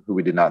Manning, who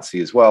we did not see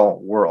as well,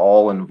 were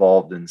all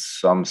involved in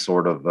some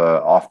sort of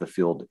off the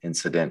field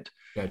incident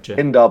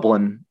in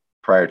Dublin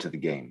prior to the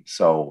game.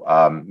 So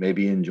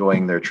maybe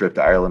enjoying their trip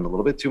to Ireland a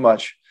little bit too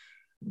much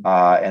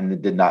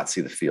and did not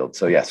see the field.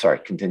 So yeah, sorry,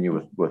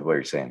 continue with what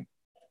you're saying.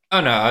 Oh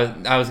no,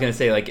 I was gonna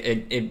say like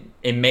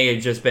it may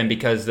have just been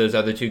because those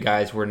other 2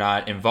 guys were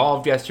not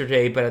involved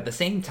yesterday, but at the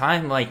same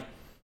time, like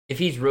if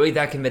he's really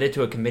that committed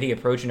to a committee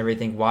approach and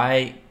everything,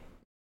 why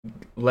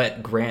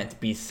let Grant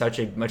be such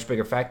a much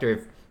bigger factor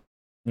if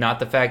not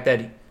the fact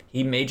that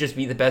he may just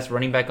be the best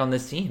running back on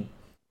this team.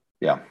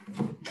 Yeah.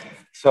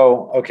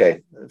 So,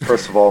 okay.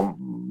 First of all,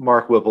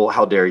 Mark Whipple,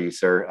 how dare you,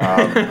 sir?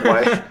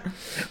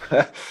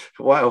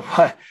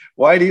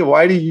 Why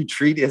do you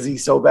treat Izzy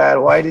so bad?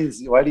 Why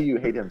do you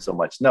hate him so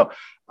much? No.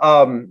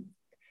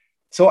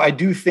 So I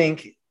do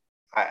think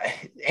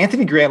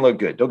Anthony Grant looked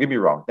good. Don't get me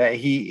wrong. That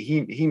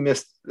he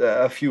missed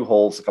a few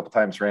holes a couple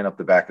times, ran up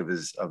the back of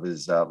his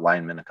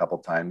lineman a couple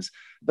times.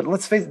 But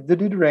let's face it, the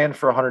dude ran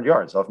for 100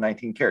 yards off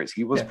 19 carries.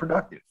 He was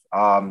productive.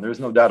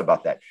 There's no doubt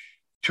about that.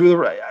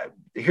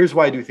 Here's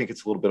why I do think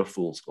it's a little bit of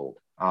fool's gold,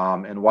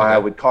 and why I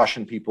would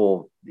caution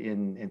people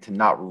into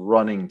not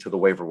running to the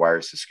waiver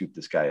wires to scoop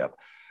this guy up.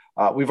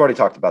 We've already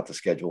talked about the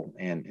schedule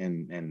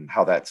and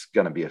how that's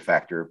going to be a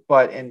factor.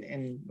 But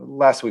and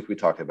last week we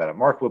talked about it.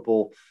 Mark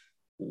Whipple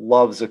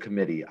loves a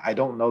committee. I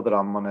don't know that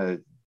I'm going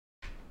to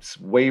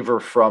waver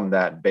from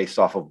that based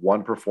off of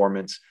one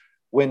performance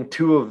when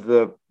two of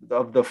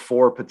the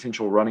four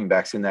potential running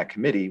backs in that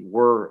committee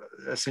were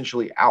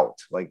essentially out.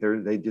 Like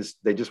they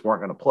just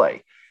weren't going to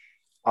play.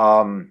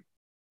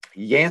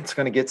 Yant's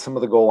going to get some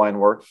of the goal line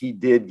work. He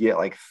did get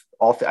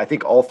I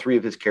think all three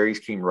of his carries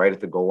came right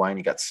at the goal line.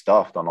 He got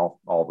stuffed on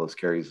all those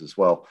carries as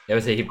well. I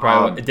would say he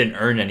probably didn't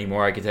earn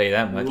anymore. I can tell you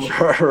that much.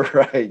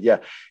 Right. Yeah.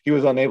 He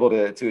was unable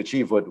to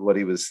achieve what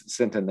he was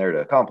sent in there to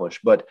accomplish.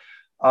 But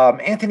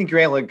Anthony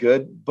Grant looked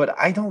good, but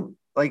I don't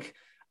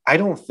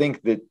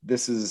think that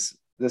this is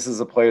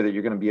a player that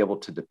you're going to be able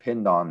to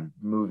depend on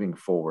moving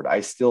forward. I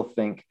still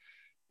think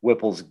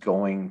Whipple's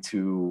going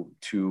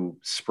to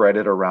spread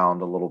it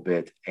around a little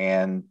bit,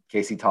 and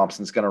Casey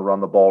Thompson's going to run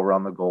the ball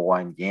around the goal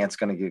line. Yant's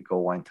going to get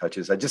goal line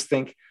touches. I just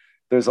think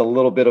there's a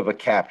little bit of a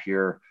cap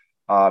here.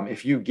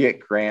 If you get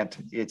Grant,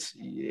 this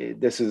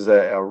is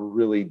a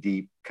really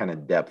deep kind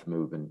of depth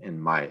move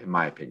in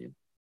my opinion.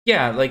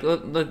 Yeah, like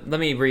let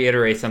me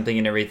reiterate something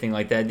and everything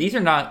like that. These are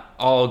not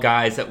all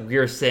guys that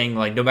we're saying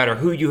like no matter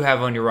who you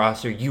have on your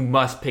roster, you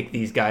must pick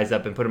these guys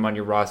up and put them on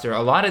your roster.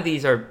 A lot of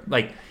these are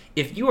like,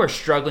 if you are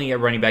struggling at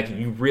running back and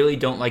you really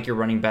don't like your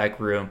running back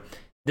room,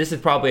 this is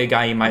probably a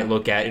guy you might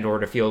look at in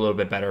order to feel a little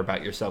bit better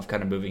about yourself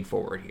kind of moving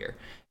forward here.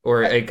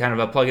 Or a kind of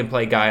a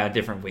plug-and-play guy on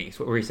different weeks.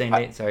 What were you saying,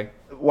 Nate? Sorry.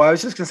 Well, I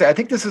was just going to say, I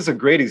think this is a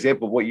great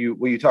example of what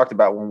you talked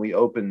about when we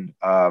opened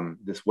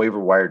this waiver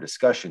wire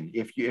discussion.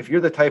 If you're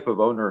the type of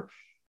owner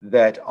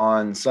that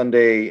on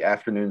Sunday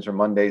afternoons or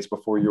Mondays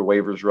before your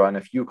waivers run,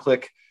 if you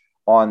click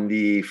on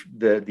the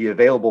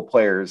available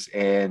players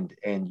and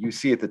you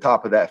see at the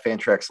top of that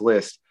Fantrax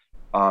list,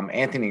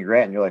 Anthony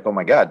Grant, and you're like, oh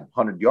my God,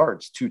 100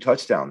 yards, 2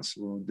 touchdowns.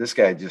 This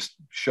guy just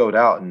showed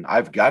out and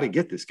I've got to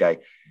get this guy.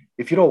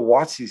 If you don't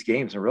watch these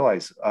games and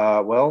realize,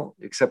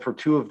 except for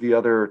 2 of the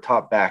other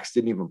top backs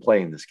didn't even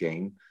play in this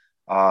game.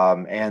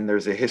 And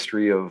there's a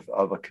history of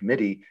a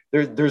committee.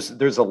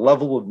 There's a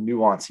level of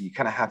nuance you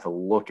kind of have to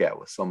look at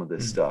with some of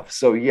this stuff.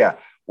 So yeah,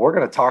 we're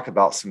going to talk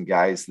about some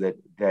guys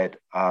that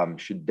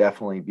should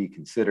definitely be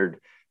considered,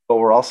 but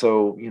we're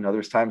also,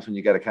 there's times when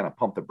you got to kind of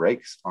pump the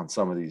brakes on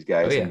some of these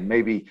guys. And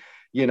maybe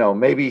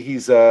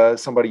he's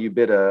somebody you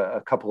bid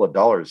a couple of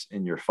dollars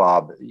in your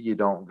FOB. You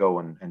don't go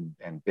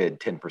and bid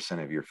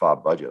 10% of your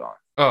FOB budget on.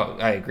 Oh,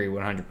 I agree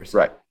 100%.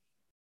 Right.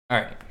 All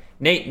right.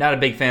 Nate, not a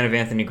big fan of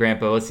Anthony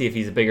Grant, but let's see if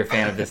he's a bigger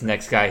fan of this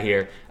next guy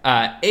here.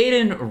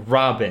 Aiden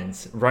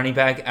Robbins, running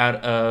back out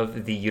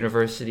of the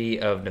University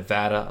of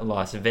Nevada,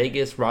 Las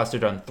Vegas,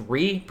 rostered on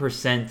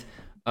 3%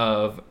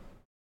 of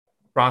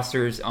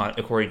rosters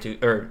according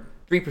to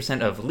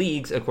 3% of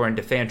leagues according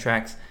to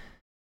Fantrax.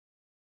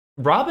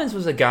 Robbins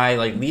was a guy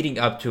like leading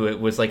up to it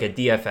was like a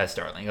DFS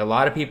darling. A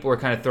lot of people were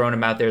kind of throwing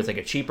him out there as like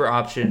a cheaper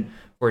option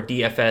for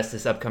DFS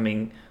this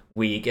upcoming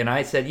week, and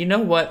I said, you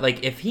know what,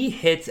 like if he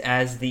hits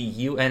as the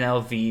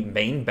UNLV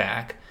main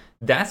back,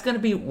 that's going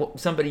to be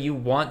somebody you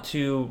want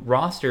to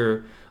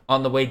roster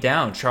on the way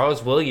down.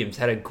 Charles Williams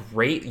had a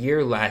great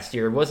year last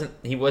year.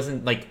 He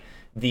wasn't like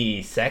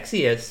the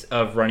sexiest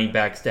of running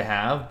backs to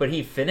have, but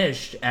he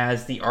finished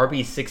as the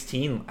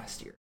RB16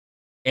 last year.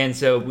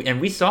 And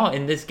we saw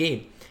in this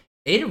game,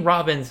 Aiden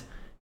Robbins,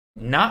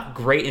 not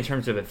great in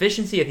terms of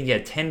efficiency. I think he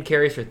had 10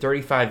 carries for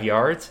 35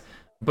 yards,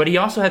 but he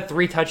also had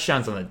 3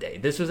 touchdowns on the day.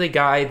 This was a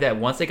guy that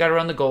once they got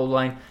around the goal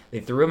line,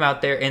 they threw him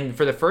out there, and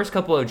for the first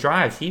couple of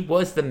drives, he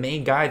was the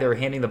main guy they were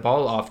handing the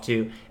ball off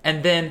to.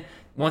 And then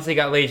once they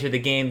got later in the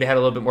game, they had a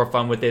little bit more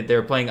fun with it. They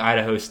were playing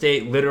Idaho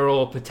State,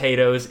 literal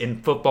potatoes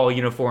in football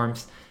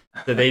uniforms.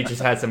 So they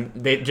just had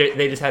they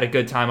just had a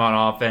good time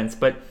on offense.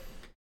 But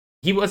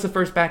he was the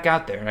first back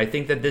out there, and I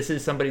think that this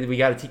is somebody that we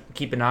got to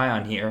keep an eye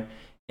on here.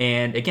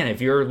 And again,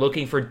 if you're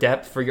looking for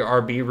depth for your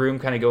RB room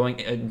kind of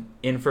going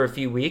in for a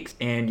few weeks,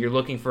 and you're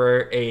looking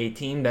for a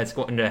team that's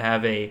going to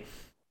have I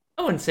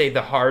wouldn't say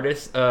the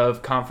hardest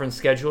of conference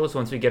schedules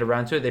once we get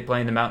around to it, they play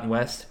in the Mountain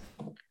West,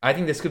 I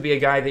think this could be a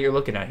guy that you're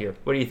looking at here.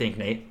 What do you think,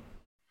 Nate?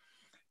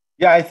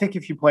 Yeah, I think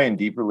if you play in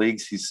deeper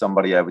leagues, he's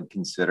somebody I would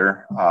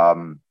consider.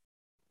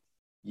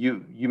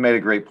 You made a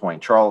great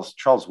point.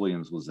 Charles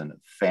Williams was a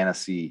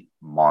fantasy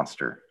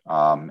monster.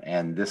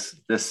 And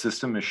this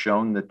system has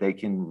shown that they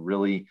can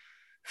really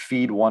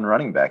feed one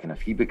running back. And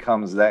if he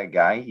becomes that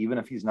guy, even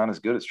if he's not as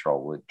good as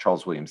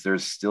Charles Williams,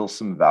 there's still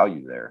some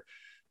value there.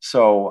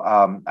 So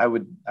I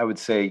would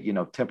say,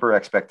 temper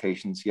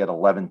expectations. He had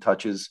 11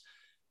 touches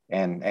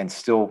and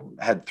still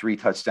had 3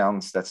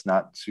 touchdowns. That's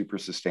not super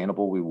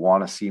sustainable. We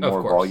want to see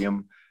more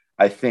volume.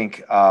 I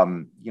think,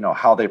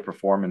 how they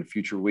perform in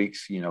future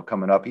weeks,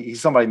 coming up,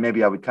 he's somebody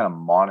maybe I would kind of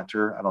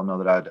monitor. I don't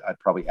know that I'd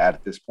probably add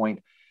at this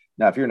point.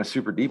 Now, if you're in a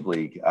super deep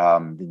league,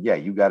 then yeah,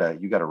 you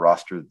gotta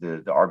roster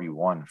the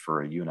RB1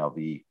 for a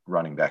UNLV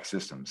running back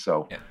system.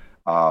 So,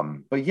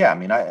 but yeah, I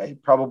mean, I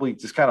probably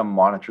just kind of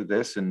monitor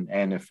this,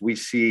 and if we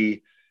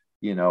see,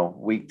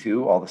 week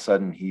 2, all of a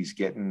sudden he's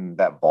getting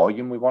that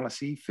volume we want to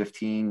see,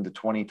 15 to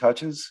 20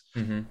 touches.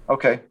 Mm-hmm.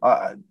 Okay,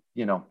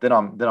 then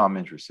I'm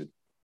interested.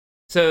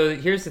 So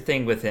here's the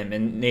thing with him,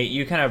 and Nate,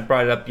 you kind of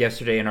brought it up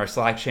yesterday in our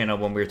Slack channel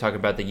when we were talking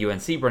about the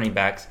UNC running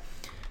backs.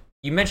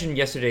 You mentioned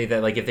yesterday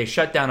that if they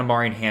shut down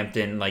Amari and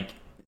Hampton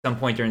some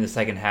point during the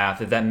second half,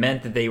 that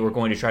meant that they were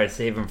going to try to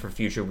save him for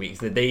future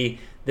weeks. That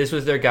this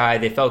was their guy,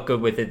 they felt good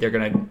with it, they're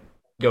going to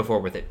go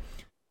forward with it.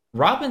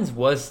 Robbins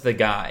was the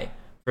guy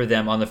for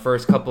them on the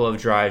first couple of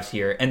drives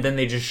here, and then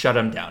they just shut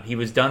him down. He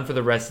was done for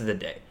the rest of the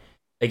day.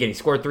 Again, he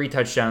scored 3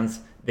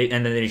 touchdowns, and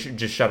then they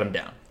just shut him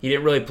down. He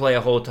didn't really play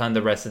a whole ton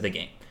the rest of the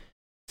game.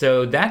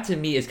 So that to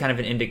me is kind of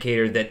an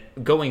indicator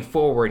that going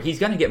forward, he's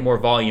going to get more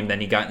volume than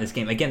he got in this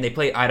game. Again, they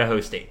played Idaho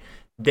State.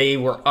 They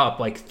were up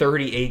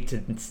 38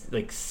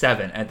 to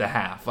 7 at the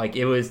half.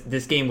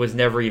 This game was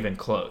never even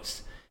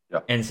close.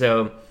 Yeah. And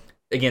so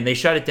again, they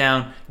shut it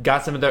down,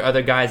 got some of their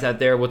other guys out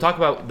there. We'll talk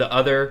about the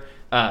other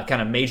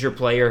kind of major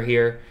player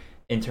here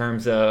in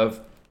terms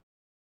of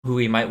who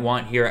we might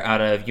want here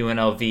out of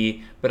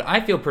UNLV. But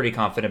I feel pretty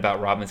confident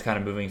about Robbins kind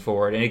of moving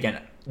forward. And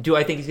again, do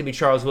I think he's going to be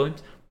Charles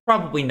Williams?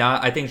 Probably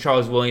not. I think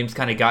Charles Williams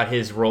kind of got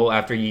his role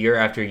after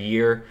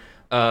year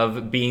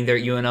of being there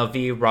at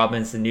UNLV.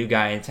 Robbins, the new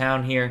guy in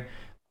town here.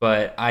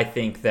 But I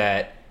think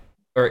that,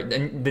 or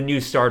the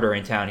new starter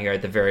in town here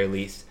at the very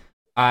least.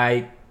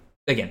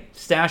 Again,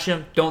 stash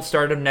him. Don't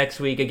start him next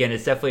week. Again,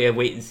 it's definitely a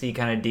wait and see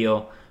kind of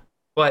deal.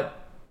 But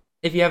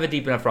if you have a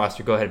deep enough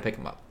roster, go ahead and pick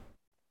him up.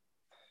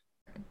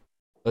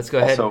 Let's go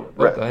ahead. Go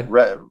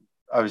ahead.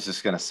 I was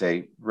just going to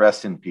say,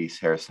 rest in peace,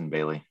 Harrison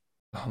Bailey.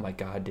 Oh my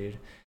God, dude.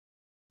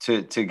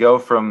 To go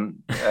from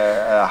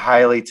a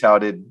highly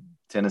touted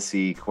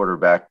Tennessee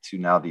quarterback to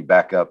now the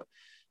backup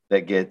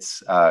that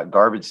gets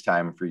garbage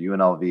time for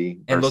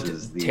UNLV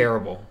versus the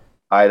terrible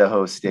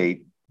Idaho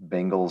State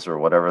Bengals or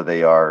whatever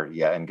they are.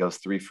 Yeah, and goes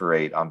 3 for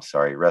 8. I'm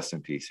sorry. Rest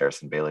in peace,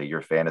 Harrison Bailey.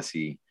 Your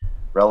fantasy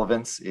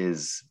relevance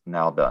is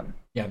now done.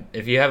 Yeah,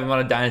 if you have him on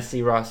a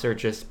dynasty roster,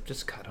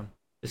 just cut him.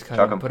 Just cut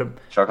him.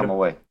 Chuck him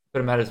away.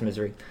 Put him out of his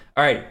misery.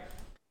 All right,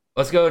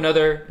 let's go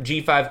another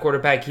G5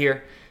 quarterback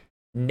here.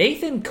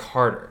 Nathan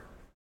Carter,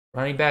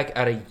 running back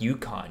out of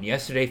UConn.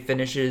 Yesterday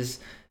finishes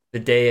the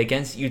day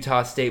against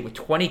Utah State with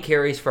 20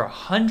 carries for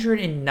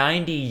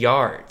 190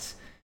 yards.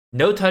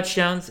 No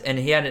touchdowns, and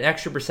he had an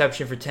extra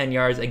reception for 10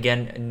 yards.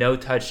 Again, no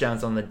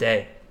touchdowns on the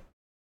day.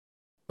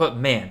 But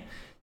man,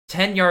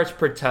 10 yards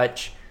per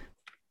touch.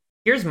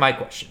 Here's my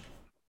question.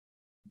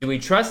 Do we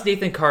trust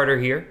Nathan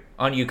Carter here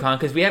on UConn?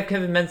 Because we have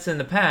Kevin Mensah in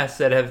the past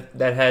that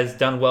has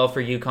done well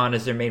for UConn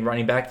as their main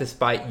running back,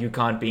 despite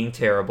UConn being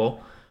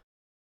terrible.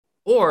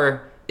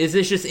 Or is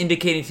this just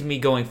indicating to me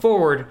going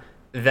forward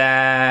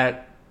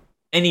that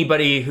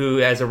anybody who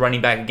has a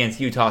running back against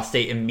Utah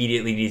State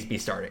immediately needs to be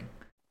starting?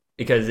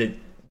 Because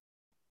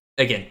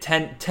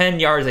 10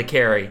 yards a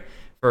carry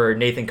for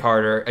Nathan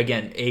Carter,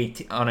 again,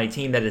 on a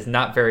team that is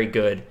not very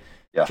good,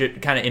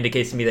 kind of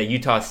indicates to me that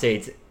Utah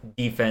State's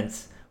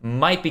defense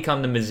might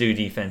become the Mizzou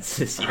defense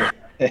this year.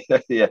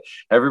 Yeah,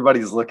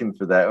 everybody's looking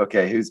for that.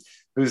 Okay,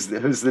 who's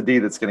the D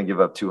that's going to give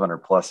up 200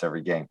 plus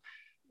every game?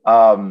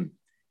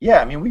 Yeah,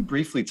 I mean, we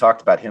briefly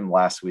talked about him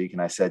last week,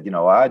 and I said,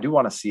 I do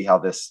want to see how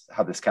this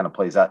kind of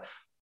plays out.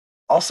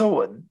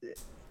 Also,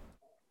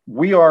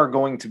 we are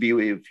going to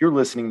be, if you're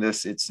listening to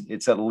this,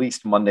 it's at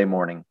least Monday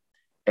morning,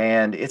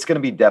 and it's going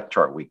to be depth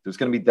chart week. There's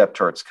going to be depth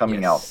charts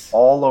coming out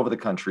all over the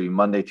country,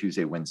 Monday,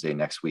 Tuesday, Wednesday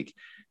next week.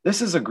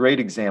 This is a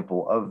great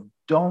example of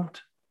don't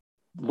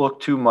look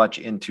too much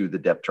into the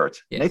depth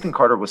charts. Yes. Nathan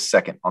Carter was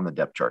second on the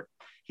depth chart.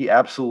 He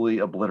absolutely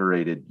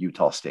obliterated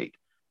Utah State.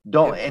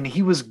 And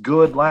he was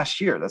good last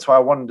year. That's why I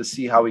wanted to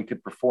see how he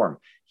could perform.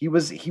 He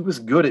was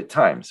good at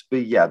times,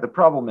 but yeah, the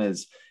problem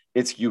is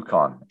it's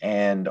UConn,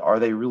 and are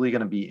they really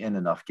going to be in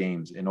enough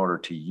games in order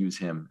to use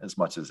him as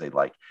much as they'd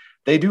like?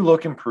 They do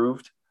look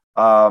improved.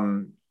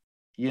 So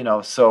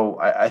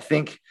I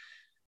think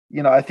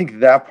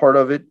that part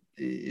of it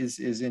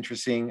is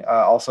interesting.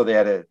 Also, they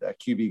had a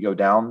QB go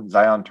down.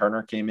 Zion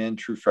Turner came in,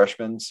 true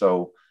freshman.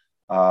 So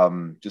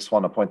just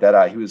want to point that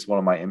out. He was one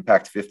of my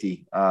Impact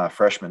 50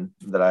 freshmen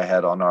that I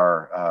had on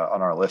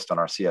our list on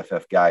our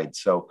CFF guide.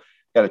 So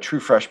got a true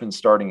freshman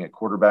starting at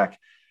quarterback.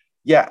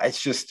 Yeah,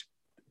 it's just,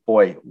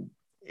 boy,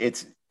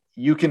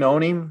 you can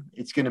own him.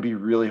 It's going to be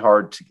really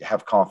hard to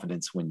have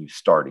confidence when you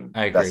start him.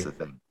 I agree. That's the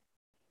thing.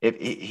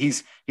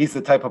 He's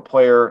the type of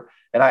player,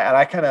 and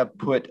I kind of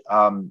put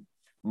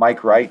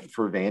Mike Wright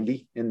for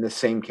Vandy in the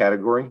same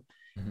category.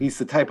 He's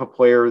the type of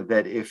player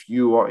that if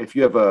you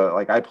have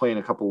I play in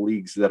a couple of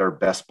leagues that are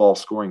best ball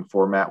scoring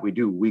format. We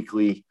do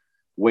weekly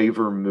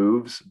waiver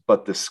moves,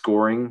 but the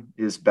scoring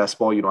is best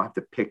ball. You don't have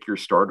to pick your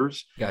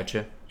starters.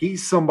 Gotcha.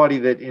 He's somebody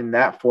that in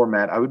that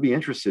format, I would be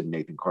interested in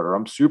Nathan Carter.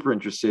 I'm super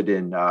interested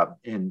in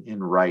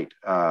Wright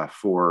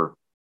for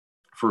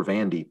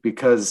Vandy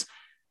because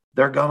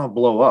they're going to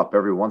blow up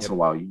every once in a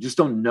while. You just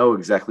don't know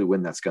exactly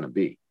when that's going to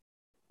be.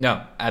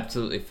 No,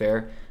 absolutely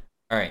fair.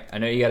 All right, I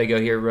know you got to go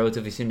here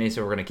relatively soon, Nate,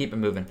 so we're going to keep it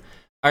moving.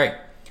 All right,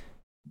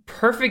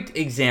 perfect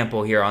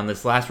example here on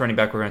this last running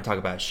back we're going to talk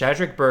about.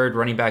 Shadrick Byrd,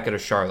 running back out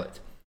of Charlotte.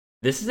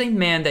 This is a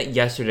man that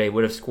yesterday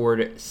would have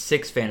scored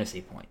 6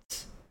 fantasy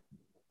points.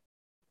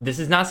 This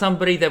is not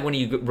somebody that when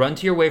you run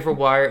to your waiver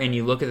wire and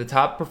you look at the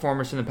top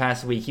performers from the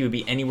past week, he would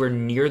be anywhere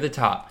near the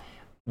top.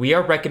 We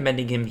are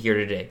recommending him here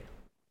today.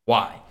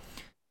 Why?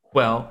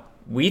 Well,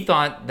 we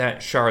thought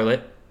that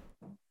Charlotte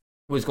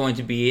was going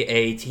to be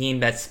a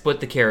team that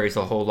split the carries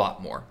a whole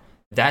lot more.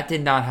 That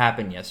did not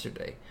happen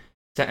yesterday.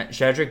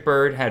 Shadrick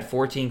Byrd had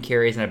 14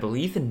 carries, and I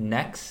believe the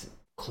next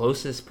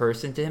closest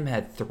person to him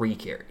had 3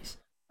 carries.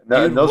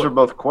 And those are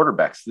both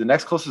quarterbacks. The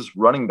next closest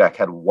running back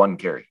had 1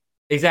 carry.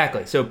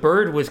 Exactly. So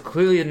Byrd was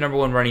clearly the number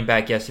 1 running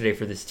back yesterday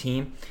for this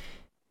team.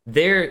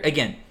 There,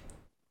 again,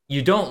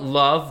 you don't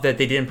love that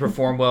they didn't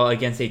perform well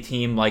against a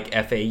team like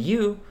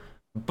FAU,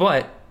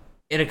 but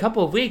in a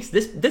couple of weeks,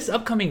 this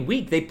upcoming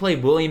week, they play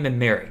William and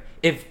Mary.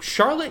 If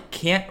Charlotte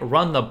can't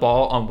run the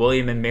ball on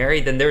William and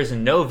Mary, then there's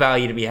no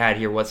value to be had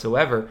here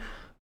whatsoever.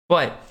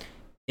 But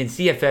in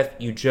CFF,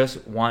 you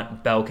just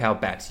want bell cow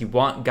backs. You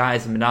want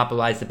guys to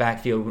monopolize the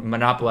backfield,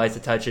 monopolize the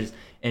touches.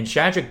 And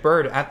Shadrick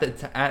Byrd,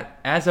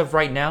 as of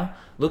right now,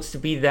 looks to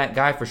be that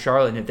guy for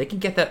Charlotte. And if they can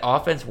get that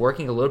offense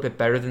working a little bit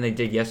better than they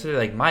did yesterday,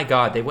 like, my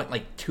God, they went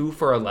like 2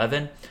 for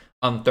 11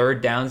 on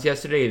third downs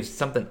yesterday. It was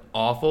something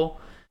awful.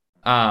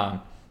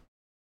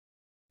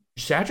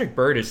 Shadrick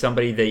Byrd is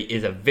somebody that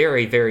is a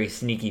very, very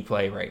sneaky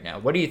play right now.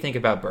 What do you think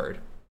about Byrd,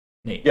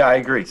 Nate? Yeah, I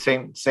agree.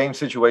 Same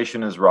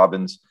situation as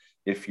Robbins.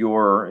 If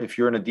you're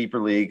in a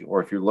deeper league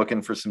or if you're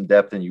looking for some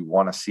depth and you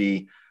want to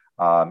see,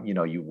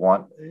 you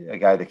want a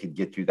guy that could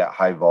get through that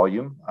high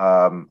volume,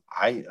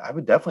 I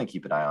would definitely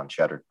keep an eye on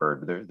Shadrick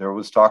Byrd. There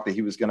was talk that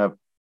he was going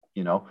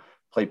to,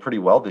 play pretty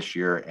well this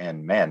year.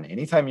 And man,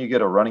 anytime you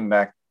get a running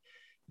back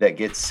that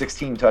gets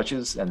 16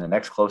 touches and the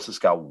next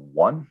closest got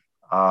 1,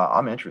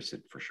 I'm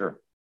interested for sure.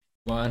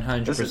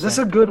 100%. This is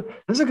a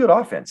good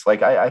offense.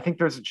 Like I think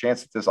there's a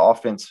chance that this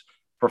offense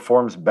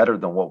performs better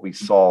than what we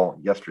saw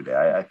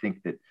yesterday. I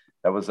think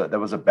that was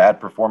a bad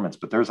performance,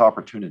 but there's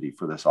opportunity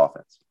for this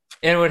offense.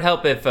 And it would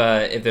help if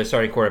their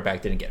starting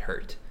quarterback didn't get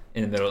hurt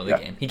in the middle of the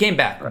game. He came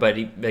back, but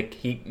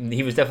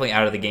he was definitely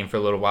out of the game for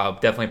a little while.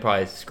 Definitely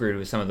probably screwed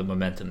with some of the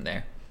momentum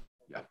there.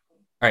 Yeah. All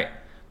right.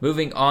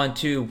 Moving on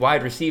to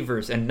wide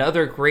receivers,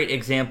 another great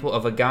example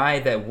of a guy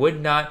that would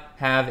not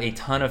have a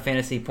ton of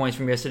fantasy points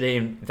from yesterday.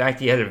 In fact,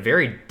 he had a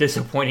very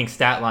disappointing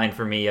stat line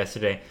for me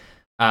yesterday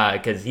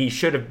because he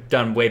should have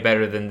done way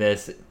better than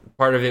this.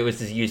 Part of it was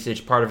his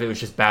usage. Part of it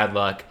was just bad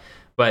luck.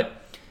 But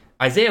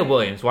Isaiah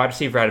Williams, wide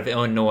receiver out of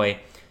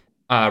Illinois,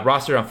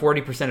 rostered on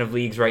 40% of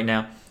leagues right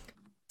now,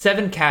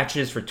 7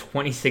 catches for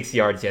 26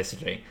 yards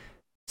yesterday.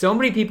 So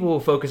many people will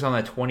focus on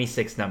that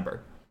 26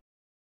 number.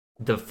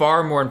 The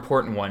far more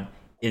important one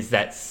is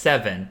that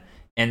 7,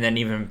 and then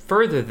even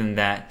further than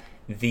that,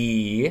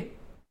 the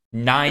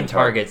 9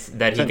 targets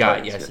that he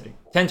got yesterday.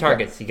 10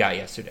 targets he got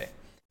yesterday.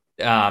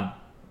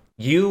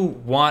 You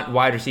want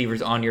wide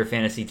receivers on your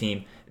fantasy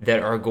team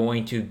that are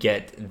going to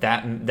get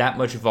that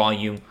much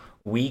volume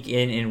week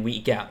in and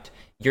week out.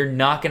 You're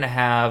not going to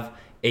have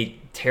a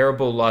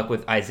terrible luck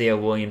with Isaiah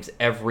Williams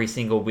every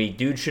single week.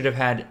 Dude should have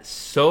had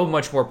so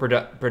much more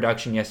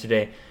production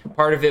yesterday.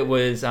 Part of it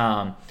was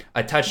a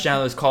touchdown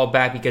that was called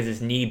back because his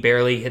knee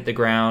barely hit the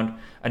ground.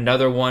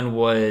 Another one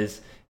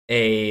was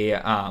he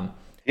had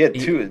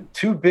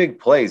two big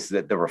plays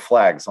that there were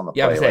flags on the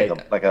play,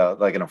 like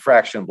an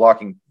infraction,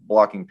 blocking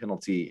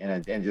penalty,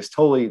 and just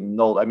totally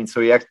nulled. I mean,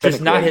 so he actually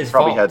just not his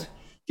fault.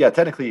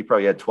 Technically he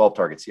probably had 12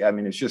 targets. Yeah, I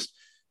mean, it's just.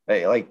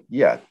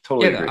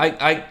 Totally agree.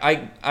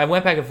 I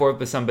went back and forth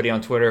with somebody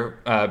on Twitter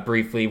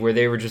briefly where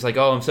they were just like,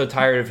 "Oh, I'm so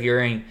tired of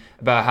hearing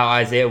about how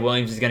Isaiah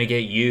Williams is going to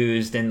get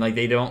used and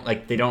they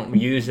don't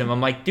use him."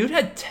 I'm like, dude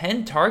had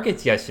 10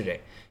 targets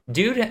yesterday.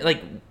 Dude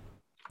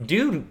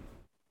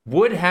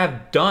would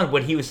have done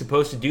what he was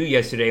supposed to do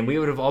yesterday, and we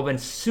would have all been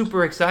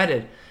super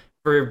excited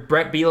for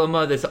Brett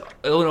Bielema, this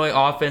Illinois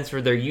offense,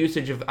 for their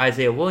usage of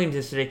Isaiah Williams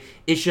yesterday.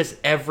 It's just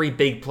every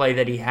big play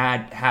that he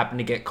had happened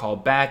to get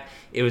called back.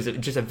 It was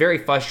just a very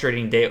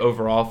frustrating day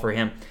overall for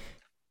him.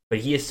 But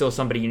he is still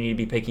somebody you need to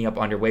be picking up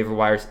on your waiver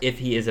wires if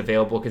he is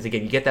available. Because,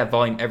 again, you get that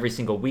volume every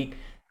single week.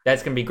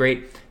 That's going to be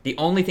great. The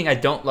only thing I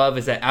don't love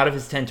is that out of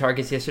his 10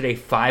 targets yesterday,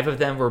 5 of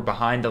them were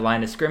behind the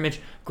line of scrimmage.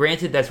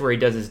 Granted, that's where he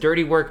does his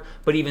dirty work.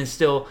 But even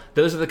still,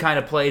 those are the kind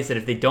of plays that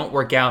if they don't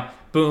work out,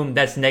 boom,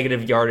 that's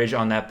negative yardage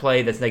on that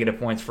play. That's negative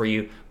points for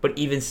you. But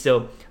even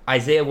still,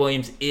 Isaiah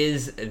Williams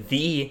is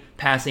the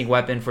passing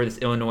weapon for this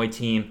Illinois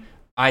team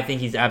I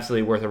think he's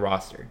absolutely worth a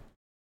roster.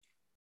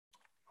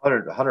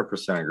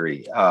 100%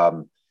 agree.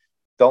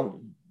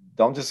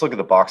 Don't just look at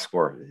the box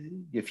score.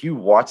 If you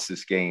watch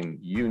this game,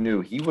 you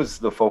knew he was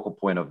the focal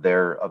point of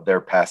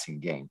their passing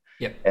game.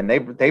 Yep. And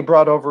they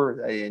brought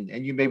over,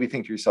 and you maybe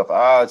think to yourself,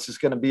 it's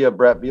just going to be a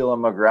Brett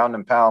Bielema ground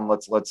and pound.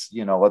 Let's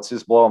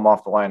just blow him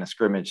off the line of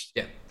scrimmage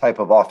type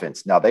of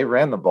offense. Now they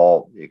ran the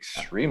ball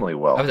extremely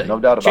well, no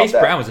doubt about that. Chase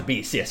Brown was a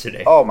beast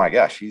yesterday. Oh my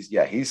gosh,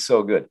 he's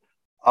so good.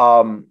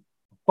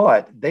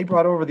 But they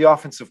brought over the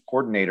offensive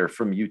coordinator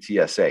from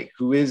UTSA,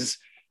 who is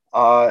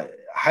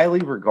highly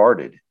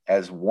regarded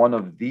as one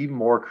of the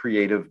more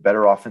creative,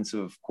 better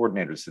offensive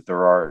coordinators that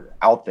there are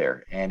out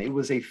there. And it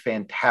was a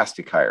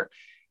fantastic hire.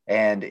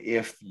 And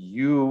if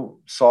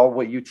you saw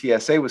what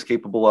UTSA was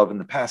capable of in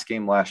the pass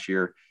game last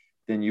year,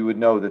 then you would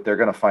know that they're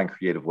going to find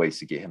creative ways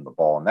to get him the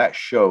ball. And that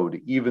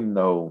showed, even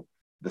though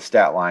the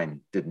stat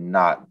line did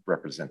not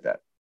represent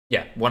that.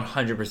 Yeah,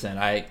 100%.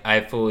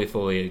 I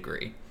fully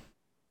agree.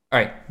 All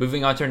right,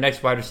 moving on to our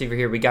next wide receiver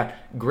here. We got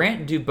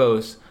Grant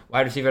Dubose,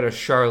 wide receiver out of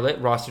Charlotte,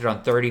 rostered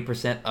on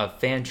 30% of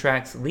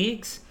Fantrax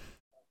leagues.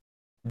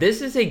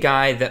 This is a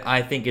guy that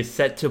I think is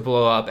set to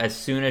blow up as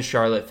soon as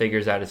Charlotte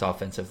figures out its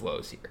offensive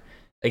woes here.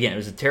 Again, it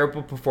was a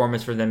terrible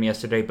performance for them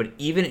yesterday, but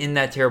even in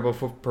that terrible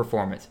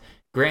performance,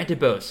 Grant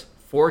Dubose,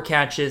 4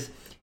 catches,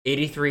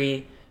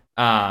 83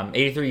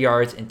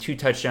 yards, and 2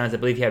 touchdowns. I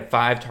believe he had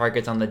 5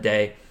 targets on the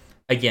day.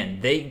 Again,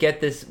 they get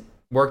this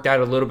worked out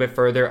a little bit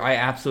further. I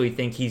absolutely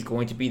think he's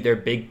going to be their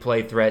big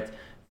play threat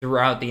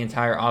throughout the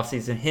entire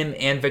offseason. Him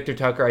and Victor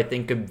Tucker, I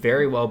think, could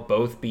very well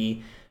both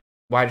be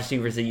wide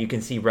receivers that you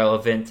can see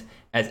relevant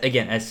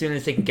as soon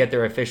as they can get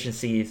their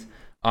efficiencies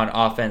on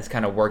offense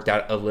kind of worked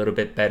out a little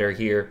bit better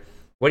here.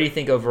 What do you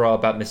think overall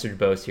about Mr.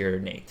 DuBose here,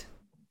 Nate?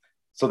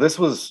 So this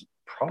was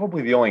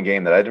probably the only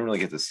game that I didn't really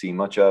get to see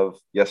much of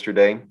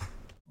yesterday,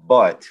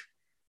 but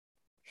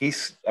he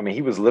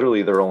was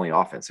literally their only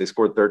offense. They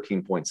scored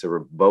 13 points. They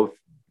were both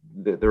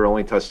their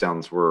only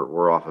touchdowns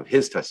were off of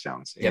his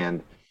touchdowns. Yep.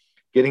 And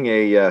getting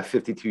a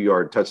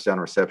 52-yard touchdown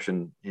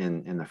reception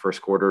in the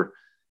first quarter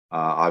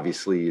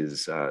obviously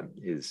is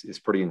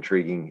pretty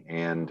intriguing.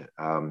 And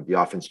the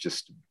offense,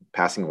 just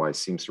passing wise,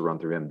 seems to run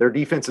through him. Their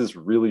defense is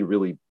really,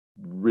 really,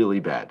 really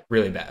bad.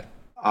 Really bad.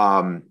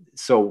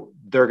 So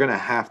they're going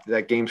to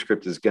that game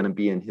script is going to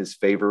be in his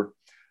favor.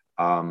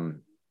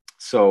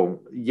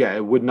 So yeah,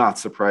 it would not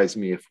surprise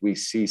me if we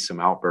see some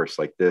outbursts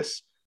like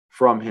this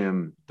from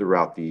him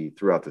throughout the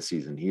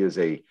season. He is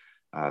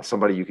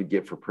somebody you could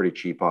get for pretty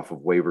cheap off of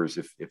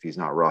waivers if he's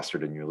not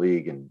rostered in your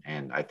league,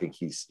 and I think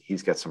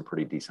he's got some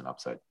pretty decent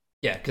upside.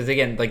 Yeah, because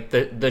again, like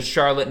the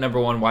Charlotte number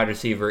 1 wide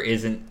receiver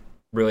isn't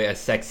really a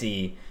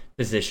sexy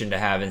position to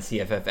have in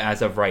CFF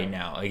as of right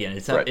now. Again,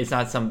 it's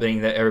not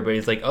something that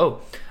everybody's like,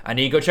 oh, I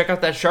need to go check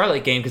out that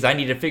Charlotte game because I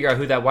need to figure out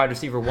who that wide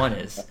receiver 1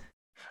 is.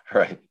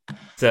 Right.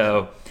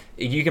 So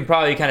you can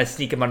probably kind of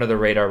sneak him under the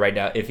radar right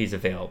now if he's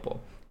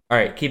available. All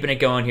right, keeping it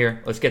going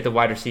here. Let's get the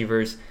wide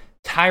receivers.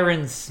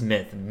 Tyron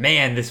Smith.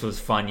 Man, this was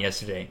fun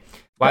yesterday.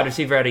 Wide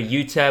receiver out of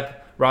UTEP,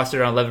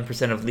 rostered on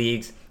 11% of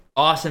leagues.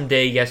 Awesome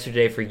day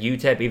yesterday for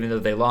UTEP, even though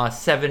they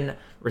lost. 7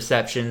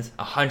 receptions,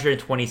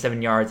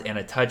 127 yards, and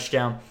a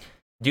touchdown.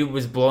 Dude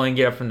was blowing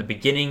it up from the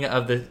beginning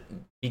of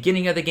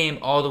the game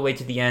all the way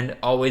to the end,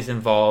 always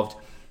involved.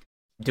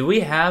 Do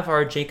we have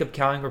our Jacob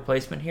Cowing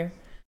replacement here,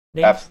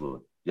 Nate?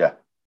 Absolutely, yeah.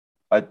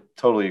 I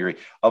totally agree.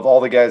 Of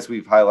all the guys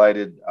we've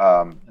highlighted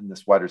in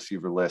this wide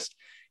receiver list,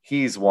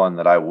 he's one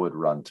that I would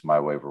run to my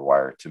waiver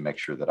wire to make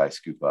sure that I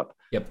scoop up.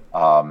 Yep.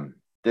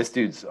 This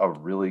dude's a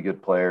really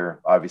good player.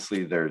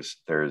 Obviously, there's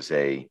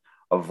a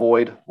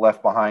void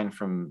left behind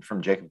from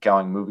Jacob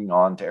Cowing moving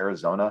on to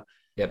Arizona.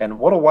 Yep. And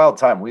what a wild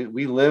time.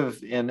 We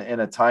live in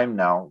a time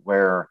now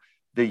where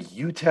the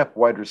UTEP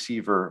wide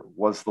receiver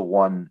was the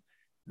one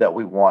that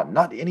we want,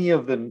 not any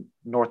of the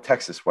North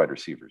Texas wide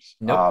receivers.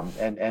 Nope.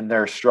 And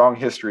their strong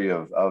history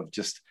of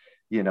just,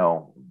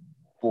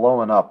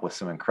 blowing up with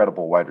some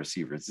incredible wide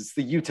receivers. It's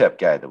the UTEP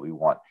guy that we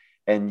want.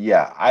 And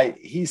yeah,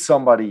 he's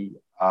somebody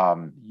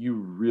you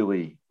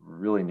really,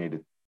 really need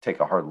to take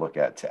a hard look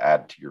at to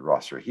add to your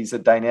roster. He's a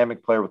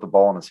dynamic player with the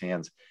ball in his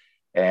hands.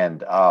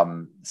 And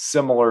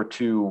similar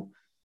to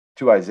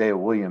Isaiah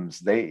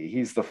Williams,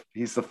 he's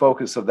the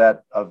focus of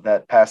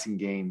that passing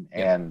game.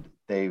 Yeah. And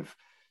they've,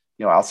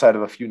 outside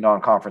of a few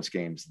non-conference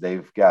games,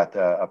 they've got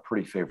a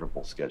pretty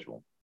favorable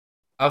schedule.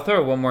 I'll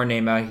throw one more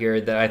name out here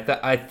that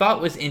I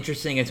thought was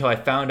interesting until I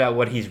found out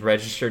what he's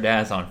registered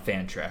as on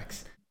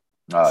Fantrax.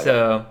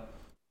 So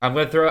I'm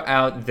going to throw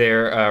out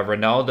there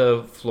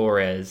Ronaldo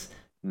Flores,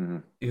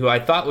 who I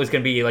thought was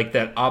going to be like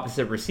that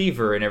opposite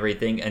receiver and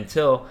everything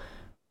until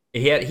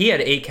he had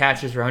 8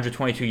 catches for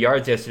 122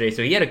 yards yesterday,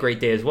 so he had a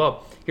great day as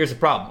well. Here's the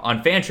problem.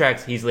 On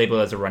Fantrax, he's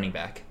labeled as a running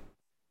back.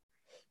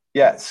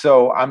 Yeah,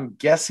 so I'm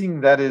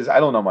guessing I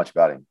don't know much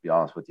about him, to be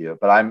honest with you,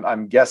 but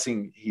I'm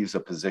guessing he's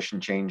a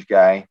position change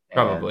guy.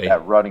 Probably. And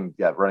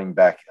that running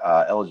back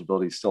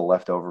eligibility is still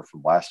left over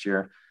from last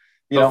year.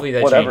 Hopefully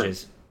that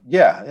changes.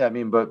 Yeah, I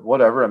mean, but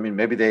whatever. I mean,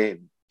 maybe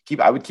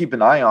I would keep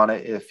an eye on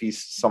it if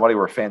he's somebody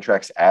where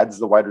Fantrax adds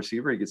the wide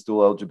receiver, he gets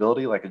dual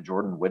eligibility like a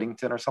Jordan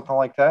Whittington or something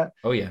like that.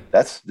 Oh yeah.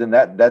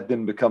 That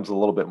then becomes a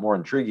little bit more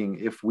intriguing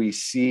if we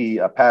see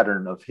a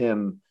pattern of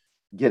him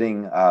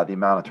getting the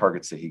amount of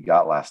targets that he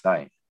got last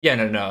night. Yeah,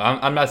 no.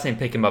 I'm not saying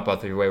pick him up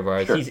off the waiver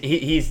wires. Sure.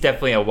 He's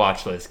definitely a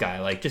watch list guy.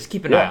 Like, just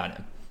keep an eye on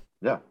him.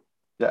 Yeah.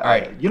 All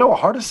right.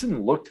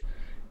 Hardison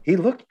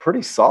looked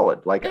pretty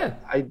solid. Like, yeah.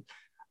 I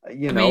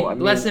mean,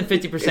 less than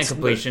 50%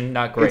 completion,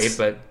 not great,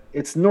 but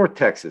it's North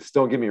Texas.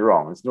 Don't get me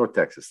wrong. It's North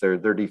Texas.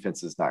 Their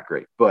defense is not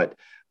great, but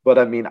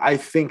I mean, I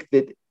think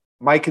that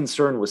my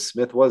concern with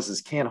Smith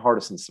is can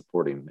Hardison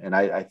support him? And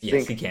I think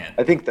yes, he can.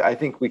 I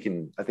think we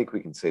can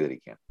say that he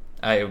can.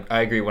 I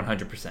agree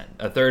 100%.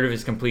 A third of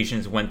his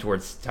completions went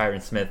towards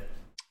Tyron Smith.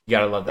 You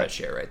gotta love that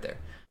share right there.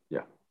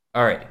 Yeah.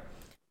 All right.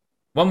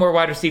 One more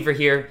wide receiver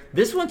here.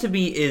 This one to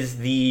me is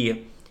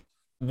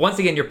once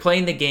again, you're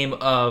playing the game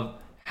of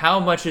how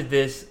much of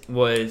this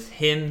was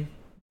him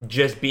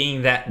just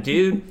being that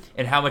dude,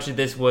 and how much of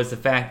this was the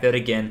fact that,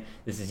 again,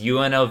 this is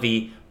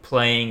UNLV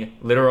playing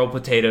literal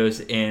potatoes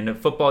in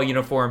football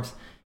uniforms.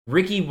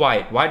 Ricky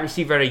White, wide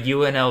receiver out of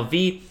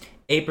UNLV,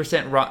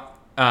 8%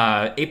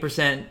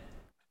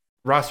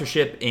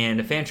 rostership in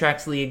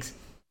Fantrax leagues,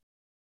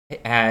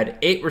 had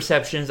 8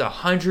 receptions,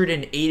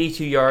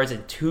 182 yards,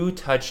 and 2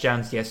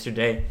 touchdowns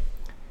yesterday.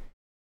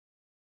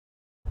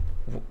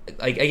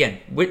 Like, again,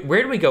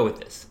 where do we go with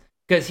this?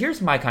 Because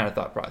here's my kind of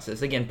thought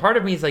process. Again, part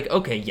of me is like,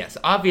 okay, yes,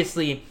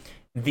 obviously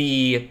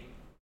the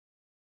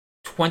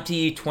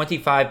 20 to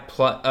 25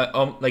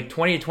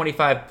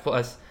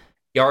 plus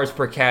yards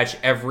per catch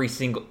every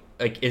single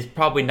is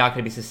probably not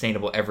going to be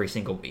sustainable every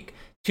single week.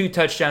 2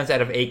 touchdowns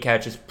out of 8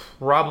 catches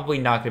probably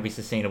not going to be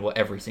sustainable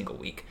every single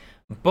week.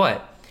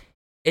 But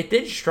it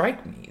did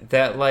strike me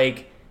that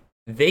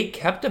they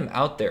kept him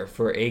out there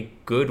for a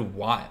good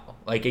while.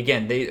 Like,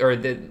 again,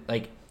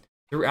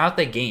 throughout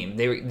the game,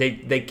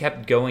 they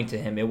kept going to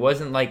him. It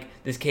wasn't like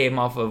this came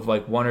off of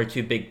 1 or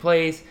 2 big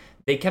plays.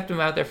 They kept him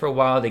out there for a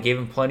while. They gave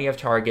him plenty of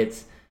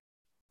targets.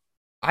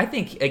 I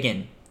think,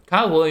 again,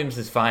 Kyle Williams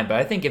is fine, but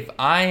I think if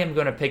I am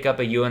going to pick up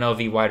a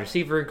UNLV wide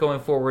receiver going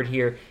forward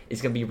here,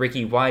 it's going to be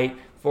Ricky White,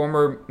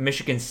 former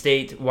Michigan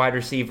State wide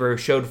receiver,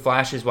 showed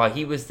flashes while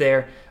he was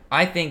there.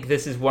 I think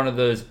this is one of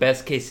those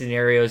best case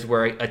scenarios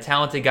where a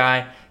talented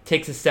guy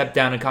takes a step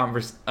down in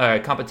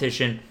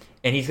competition,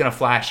 and he's going to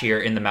flash here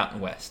in the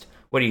Mountain West.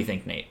 What do you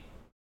think, Nate?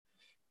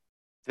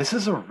 This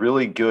is a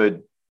really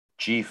good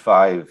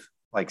G5,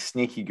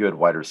 sneaky good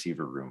wide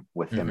receiver room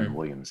with him and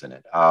Williams in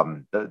it.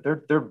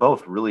 They're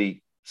both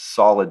really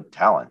solid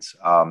talents.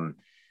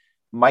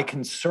 My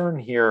concern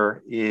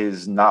here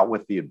is not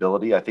with the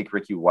ability. I think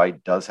Ricky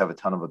White does have a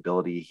ton of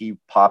ability. He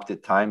popped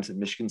at times at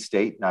Michigan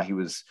State. Now he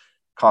was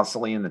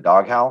constantly in the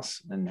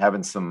doghouse and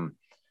having some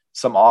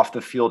off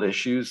the field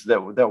issues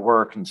that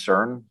were a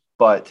concern,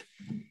 but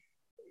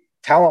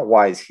talent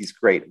wise, he's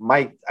great.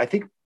 I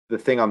think the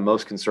thing I'm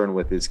most concerned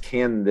with is,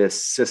 can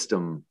this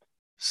system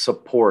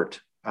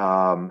support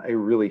a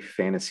really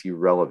fantasy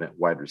relevant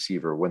wide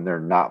receiver when they're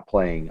not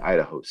playing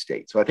Idaho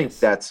State? So I think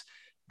that's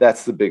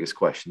the biggest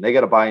question. They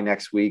got to bye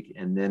next week,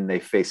 and then they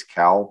face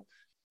Cal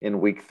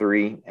in week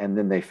 3, and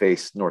then they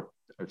face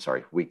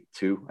week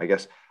 2, I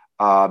guess.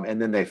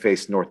 And then they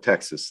face North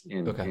Texas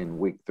in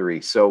week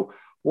 3. So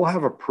we'll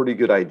have a pretty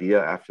good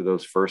idea after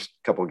those first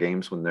couple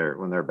games when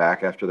they're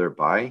back after their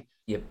bye.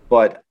 Yep.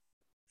 But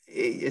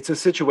it's a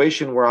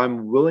situation where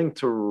I'm willing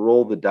to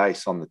roll the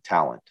dice on the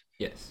talent.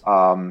 Yes.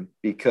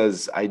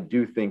 Because I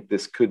do think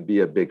this could be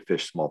a big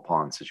fish, small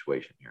pond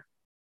situation here.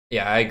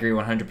 Yeah, I agree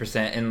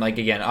 100%. And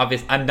again,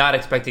 obviously, I'm not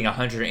expecting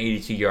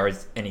 182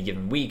 yards any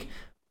given week.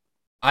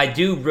 I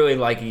do really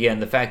like, again,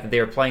 the fact that they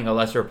were playing a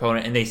lesser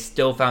opponent and they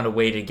still found a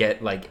way to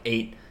get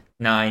 8,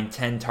 9,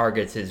 10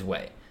 targets his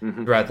way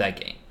throughout that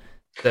game.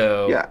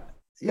 So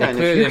they're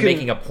clearly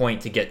making a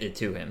point to get it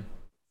to him.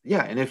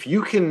 Yeah, and if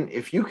you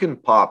can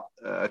pop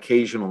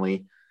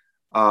occasionally,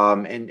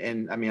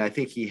 and I mean, I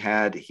think he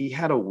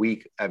had a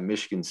week at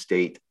Michigan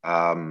State.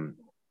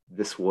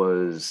 This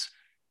was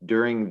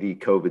during the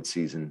COVID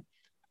season,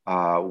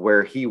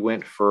 where he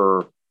went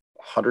for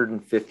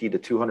 150 to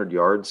 200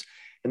 yards,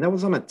 and that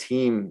was on a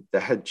team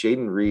that had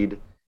Jaden Reed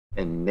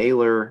and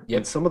Naylor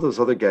and some of those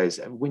other guys.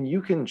 And when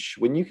you can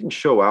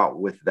show out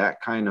with that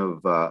kind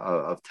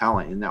of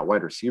talent in that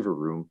wide receiver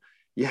room,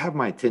 you have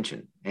my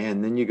attention.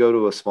 And then you go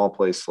to a small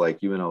place like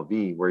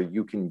UNLV where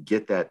you can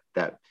get that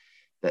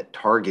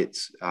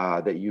targets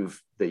that you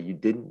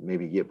didn't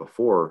maybe get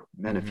before.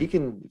 Man, if he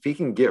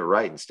can get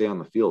right and stay on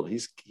the field,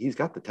 he's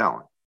got the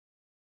talent.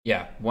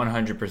 Yeah,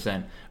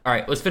 100%. All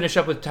right, let's finish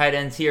up with tight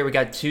ends here. We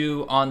got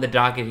 2 on the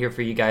docket here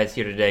for you guys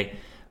here today.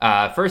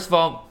 First of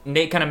all,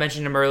 Nate kind of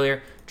mentioned him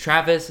earlier.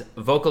 Travis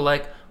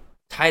Vokolek,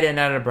 tight end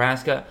out of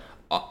Nebraska,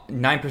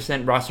 9%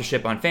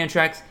 rostership on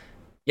Fantrax.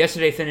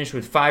 Yesterday finished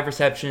with 5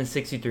 receptions,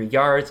 63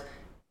 yards.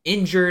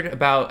 Injured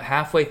about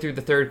halfway through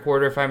the third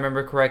quarter, if I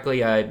remember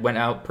correctly. Went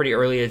out pretty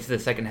early into the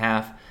second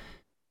half.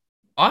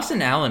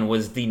 Austin Allen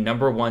was the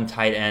number one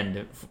tight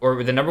end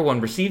or the number one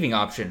receiving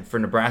option for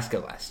Nebraska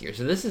last year.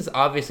 So this is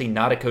obviously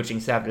not a coaching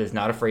staff that is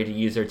not afraid to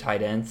use their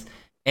tight ends.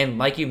 And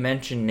like you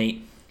mentioned,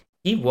 Nate,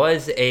 he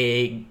was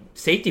a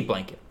safety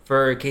blanket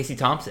for Casey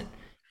Thompson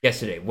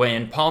yesterday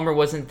when Palmer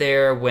wasn't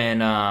there,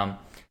 when I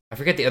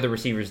forget the other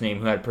receiver's name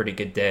who had a pretty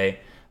good day.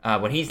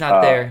 When he's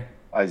not there.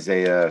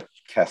 Isaiah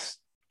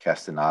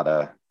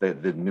Castaneda,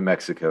 the New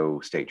Mexico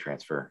State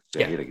transfer.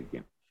 Yeah, he had a good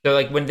game. So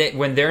like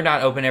when they're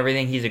not open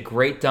everything, he's a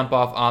great dump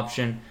off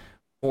option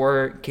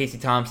for Casey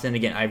Thompson.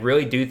 Again, I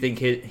really do think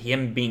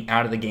him being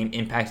out of the game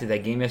impacted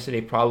that game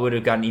yesterday. Probably would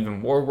have gotten even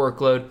more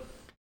workload.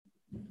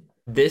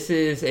 This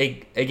is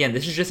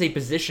just a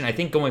position I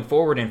think going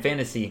forward in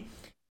fantasy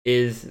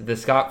is the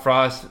Scott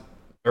Frost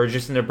or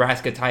just the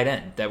Nebraska tight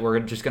end that we're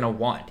just going to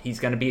want.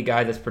 He's going to be a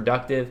guy that's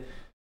productive.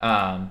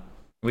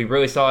 We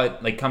really saw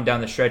it like come down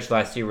the stretch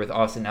last year with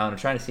Austin Allen. I'm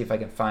trying to see if I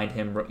can find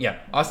him. Yeah,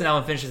 Austin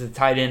Allen finishes at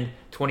tight end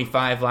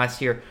 25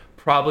 last year.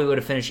 Probably would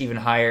have finished even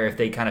higher if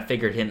they kind of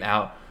figured him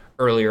out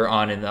earlier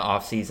on in the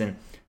offseason.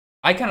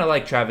 I kind of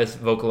like Travis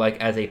Vokolek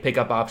as a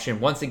pickup option.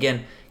 Once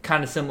again,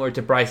 kind of similar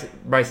to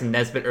Bryson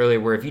Nesbitt earlier,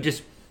 where if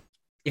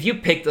you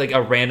picked like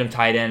a random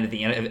tight end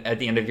at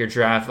the end of your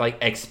draft, like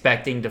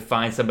expecting to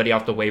find somebody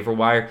off the waiver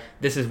wire,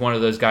 this is one of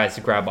those guys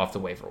to grab off the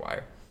waiver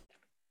wire.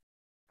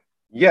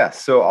 Yeah,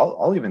 so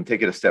I'll even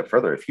take it a step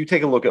further. If you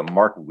take a look at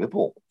Mark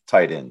Whipple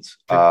tight ends,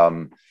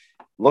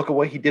 look at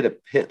what he did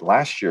at Pitt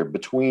last year.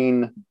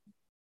 Between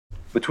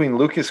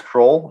Lucas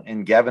Kroll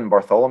and Gavin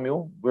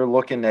Bartholomew, we're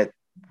looking at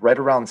right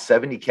around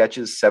 70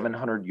 catches,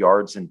 700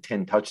 yards, and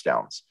 10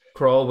 touchdowns.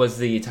 Kroll was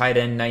the tight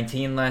end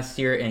 19 last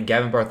year, and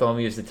Gavin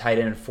Bartholomew is the tight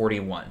end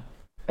 41.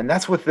 And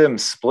that's with them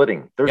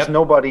splitting. There's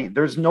nobody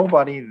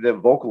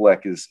that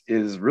Vokolek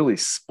is really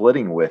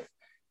splitting with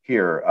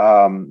here.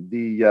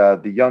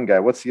 The young guy,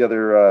 what's the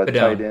other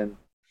tight end?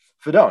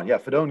 Fedone. Yeah,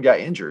 Fedone got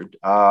injured.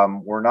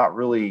 We're not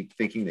really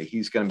thinking that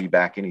he's going to be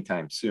back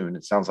anytime soon.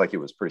 It sounds like it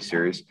was pretty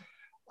serious.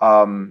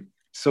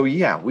 So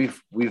yeah,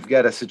 we've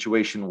got a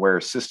situation where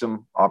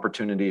system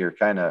opportunity are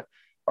kind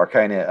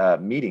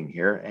of meeting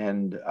here,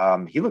 and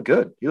he looked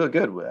good.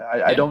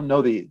 I don't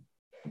know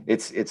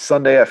it's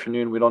Sunday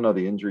afternoon. We don't know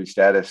the injury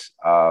status.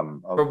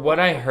 From what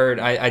I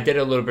heard, I did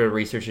a little bit of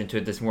research into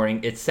it this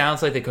morning. It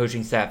sounds like the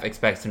coaching staff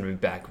expects him to be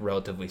back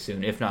relatively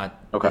soon, if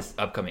not this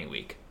upcoming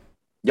week.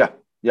 Yeah.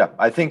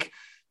 I think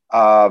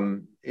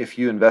if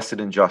you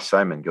invested in Josh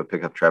Simon, go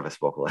pick up Travis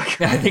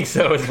Vokolek. I think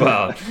so as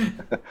well.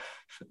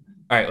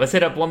 All right, let's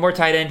hit up one more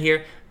tight end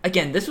here.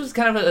 Again, this was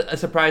kind of a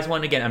surprise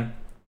one. Again, I'm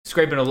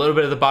scraping a little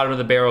bit of the bottom of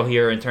the barrel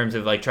here in terms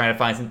of like trying to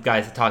find some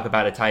guys to talk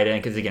about a tight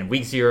end because, again,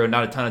 week 0,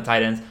 not a ton of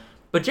tight ends.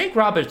 But Jake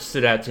Roberts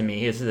stood out to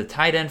me. This is a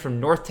tight end from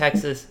North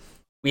Texas.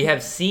 We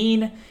have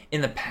seen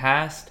in the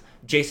past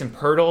Jason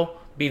Pirtle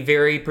be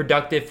very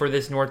productive for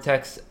this North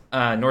Texas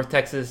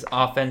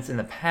offense in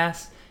the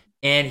past,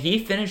 and he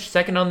finished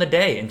second on the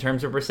day in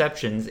terms of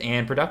receptions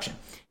and production.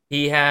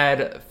 He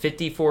had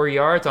 54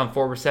 yards on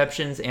 4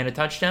 receptions and a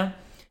touchdown.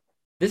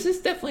 This is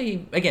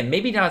definitely, again,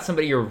 maybe not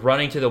somebody you're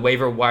running to the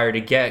waiver wire to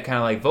get, kind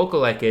of like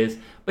Vokolek is,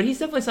 but he's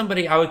definitely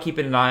somebody I would keep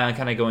an eye on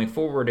kind of going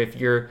forward if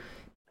you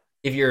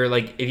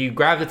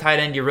grab the tight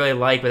end you really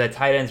like, but that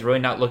tight end's really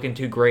not looking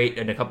too great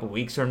in a couple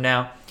weeks from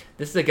now,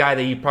 this is a guy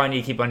that you probably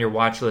need to keep on your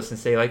watch list and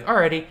say like,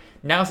 alrighty,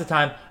 now's the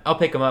time, I'll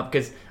pick him up,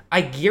 because I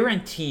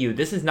guarantee you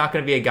this is not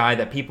going to be a guy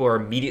that people are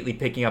immediately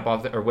picking up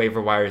off our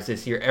waiver wires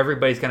this year.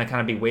 Everybody's going to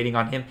kind of be waiting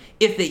on him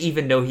if they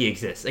even know he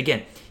exists.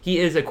 Again, he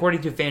is,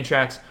 according to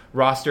Fantrax,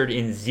 rostered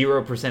in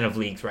 0% of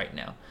leagues right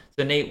now.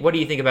 So Nate, what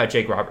do you think about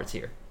Jake Roberts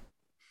here?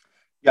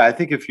 Yeah, I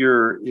think I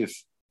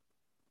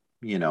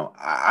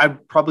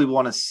probably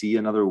want to see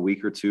another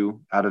week or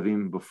two out of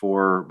him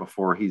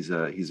before he's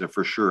a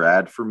for sure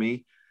ad for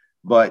me.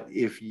 But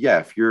if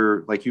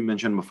you're, like you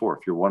mentioned before,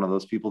 if you're one of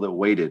those people that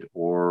waited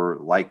or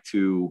like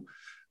to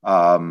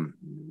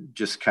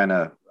just kind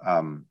of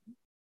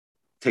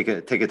take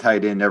a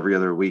tight end every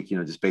other week,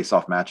 just based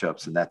off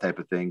matchups and that type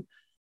of thing,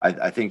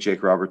 I think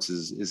Jake Roberts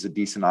is a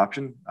decent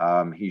option.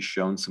 He's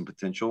shown some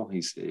potential.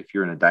 If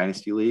you're in a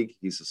dynasty league,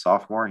 he's a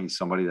sophomore. He's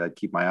somebody that I'd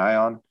keep my eye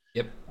on.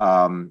 Yep.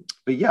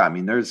 But yeah, I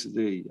mean,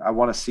 I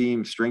want to see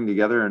him string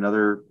together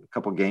another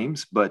couple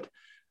games, but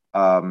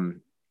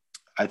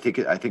I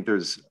think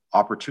there's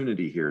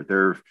opportunity here.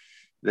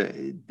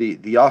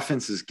 The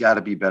offense has got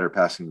to be better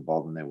passing the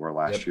ball than they were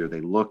last year.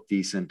 They look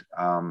decent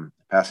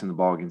passing the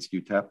ball against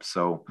UTEP.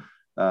 So,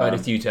 but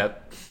it's UTEP.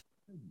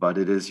 But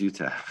it is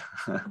UTEP.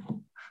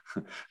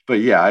 But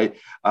yeah,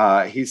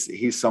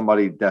 he's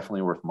somebody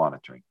definitely worth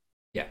monitoring.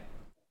 Yeah.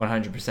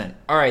 100%.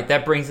 All right,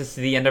 that brings us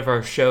to the end of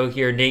our show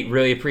here. Nate,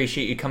 really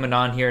appreciate you coming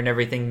on here and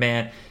everything,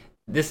 man.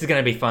 This is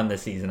going to be fun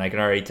this season, I can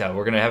already tell.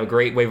 We're going to have a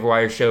great waiver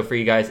wire show for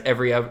you guys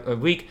every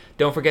week.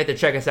 Don't forget to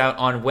check us out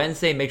on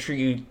Wednesday. Make sure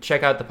you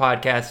check out the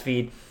podcast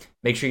feed.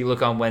 Make sure you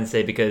look on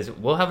Wednesday because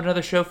we'll have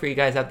another show for you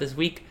guys out this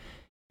week.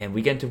 And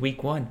we get into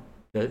week 1.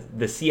 The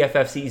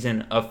CFF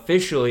season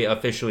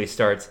officially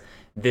starts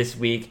this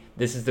week.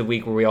 This is the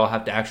week where we all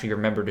have to actually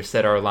remember to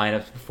set our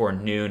lineups before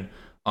noon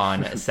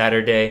on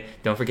Saturday.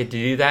 Don't forget to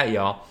do that,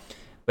 y'all.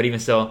 But even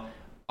still,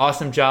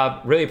 awesome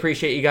job. Really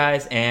appreciate you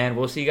guys, and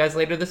we'll see you guys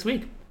later this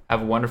week.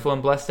 Have a wonderful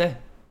and blessed day.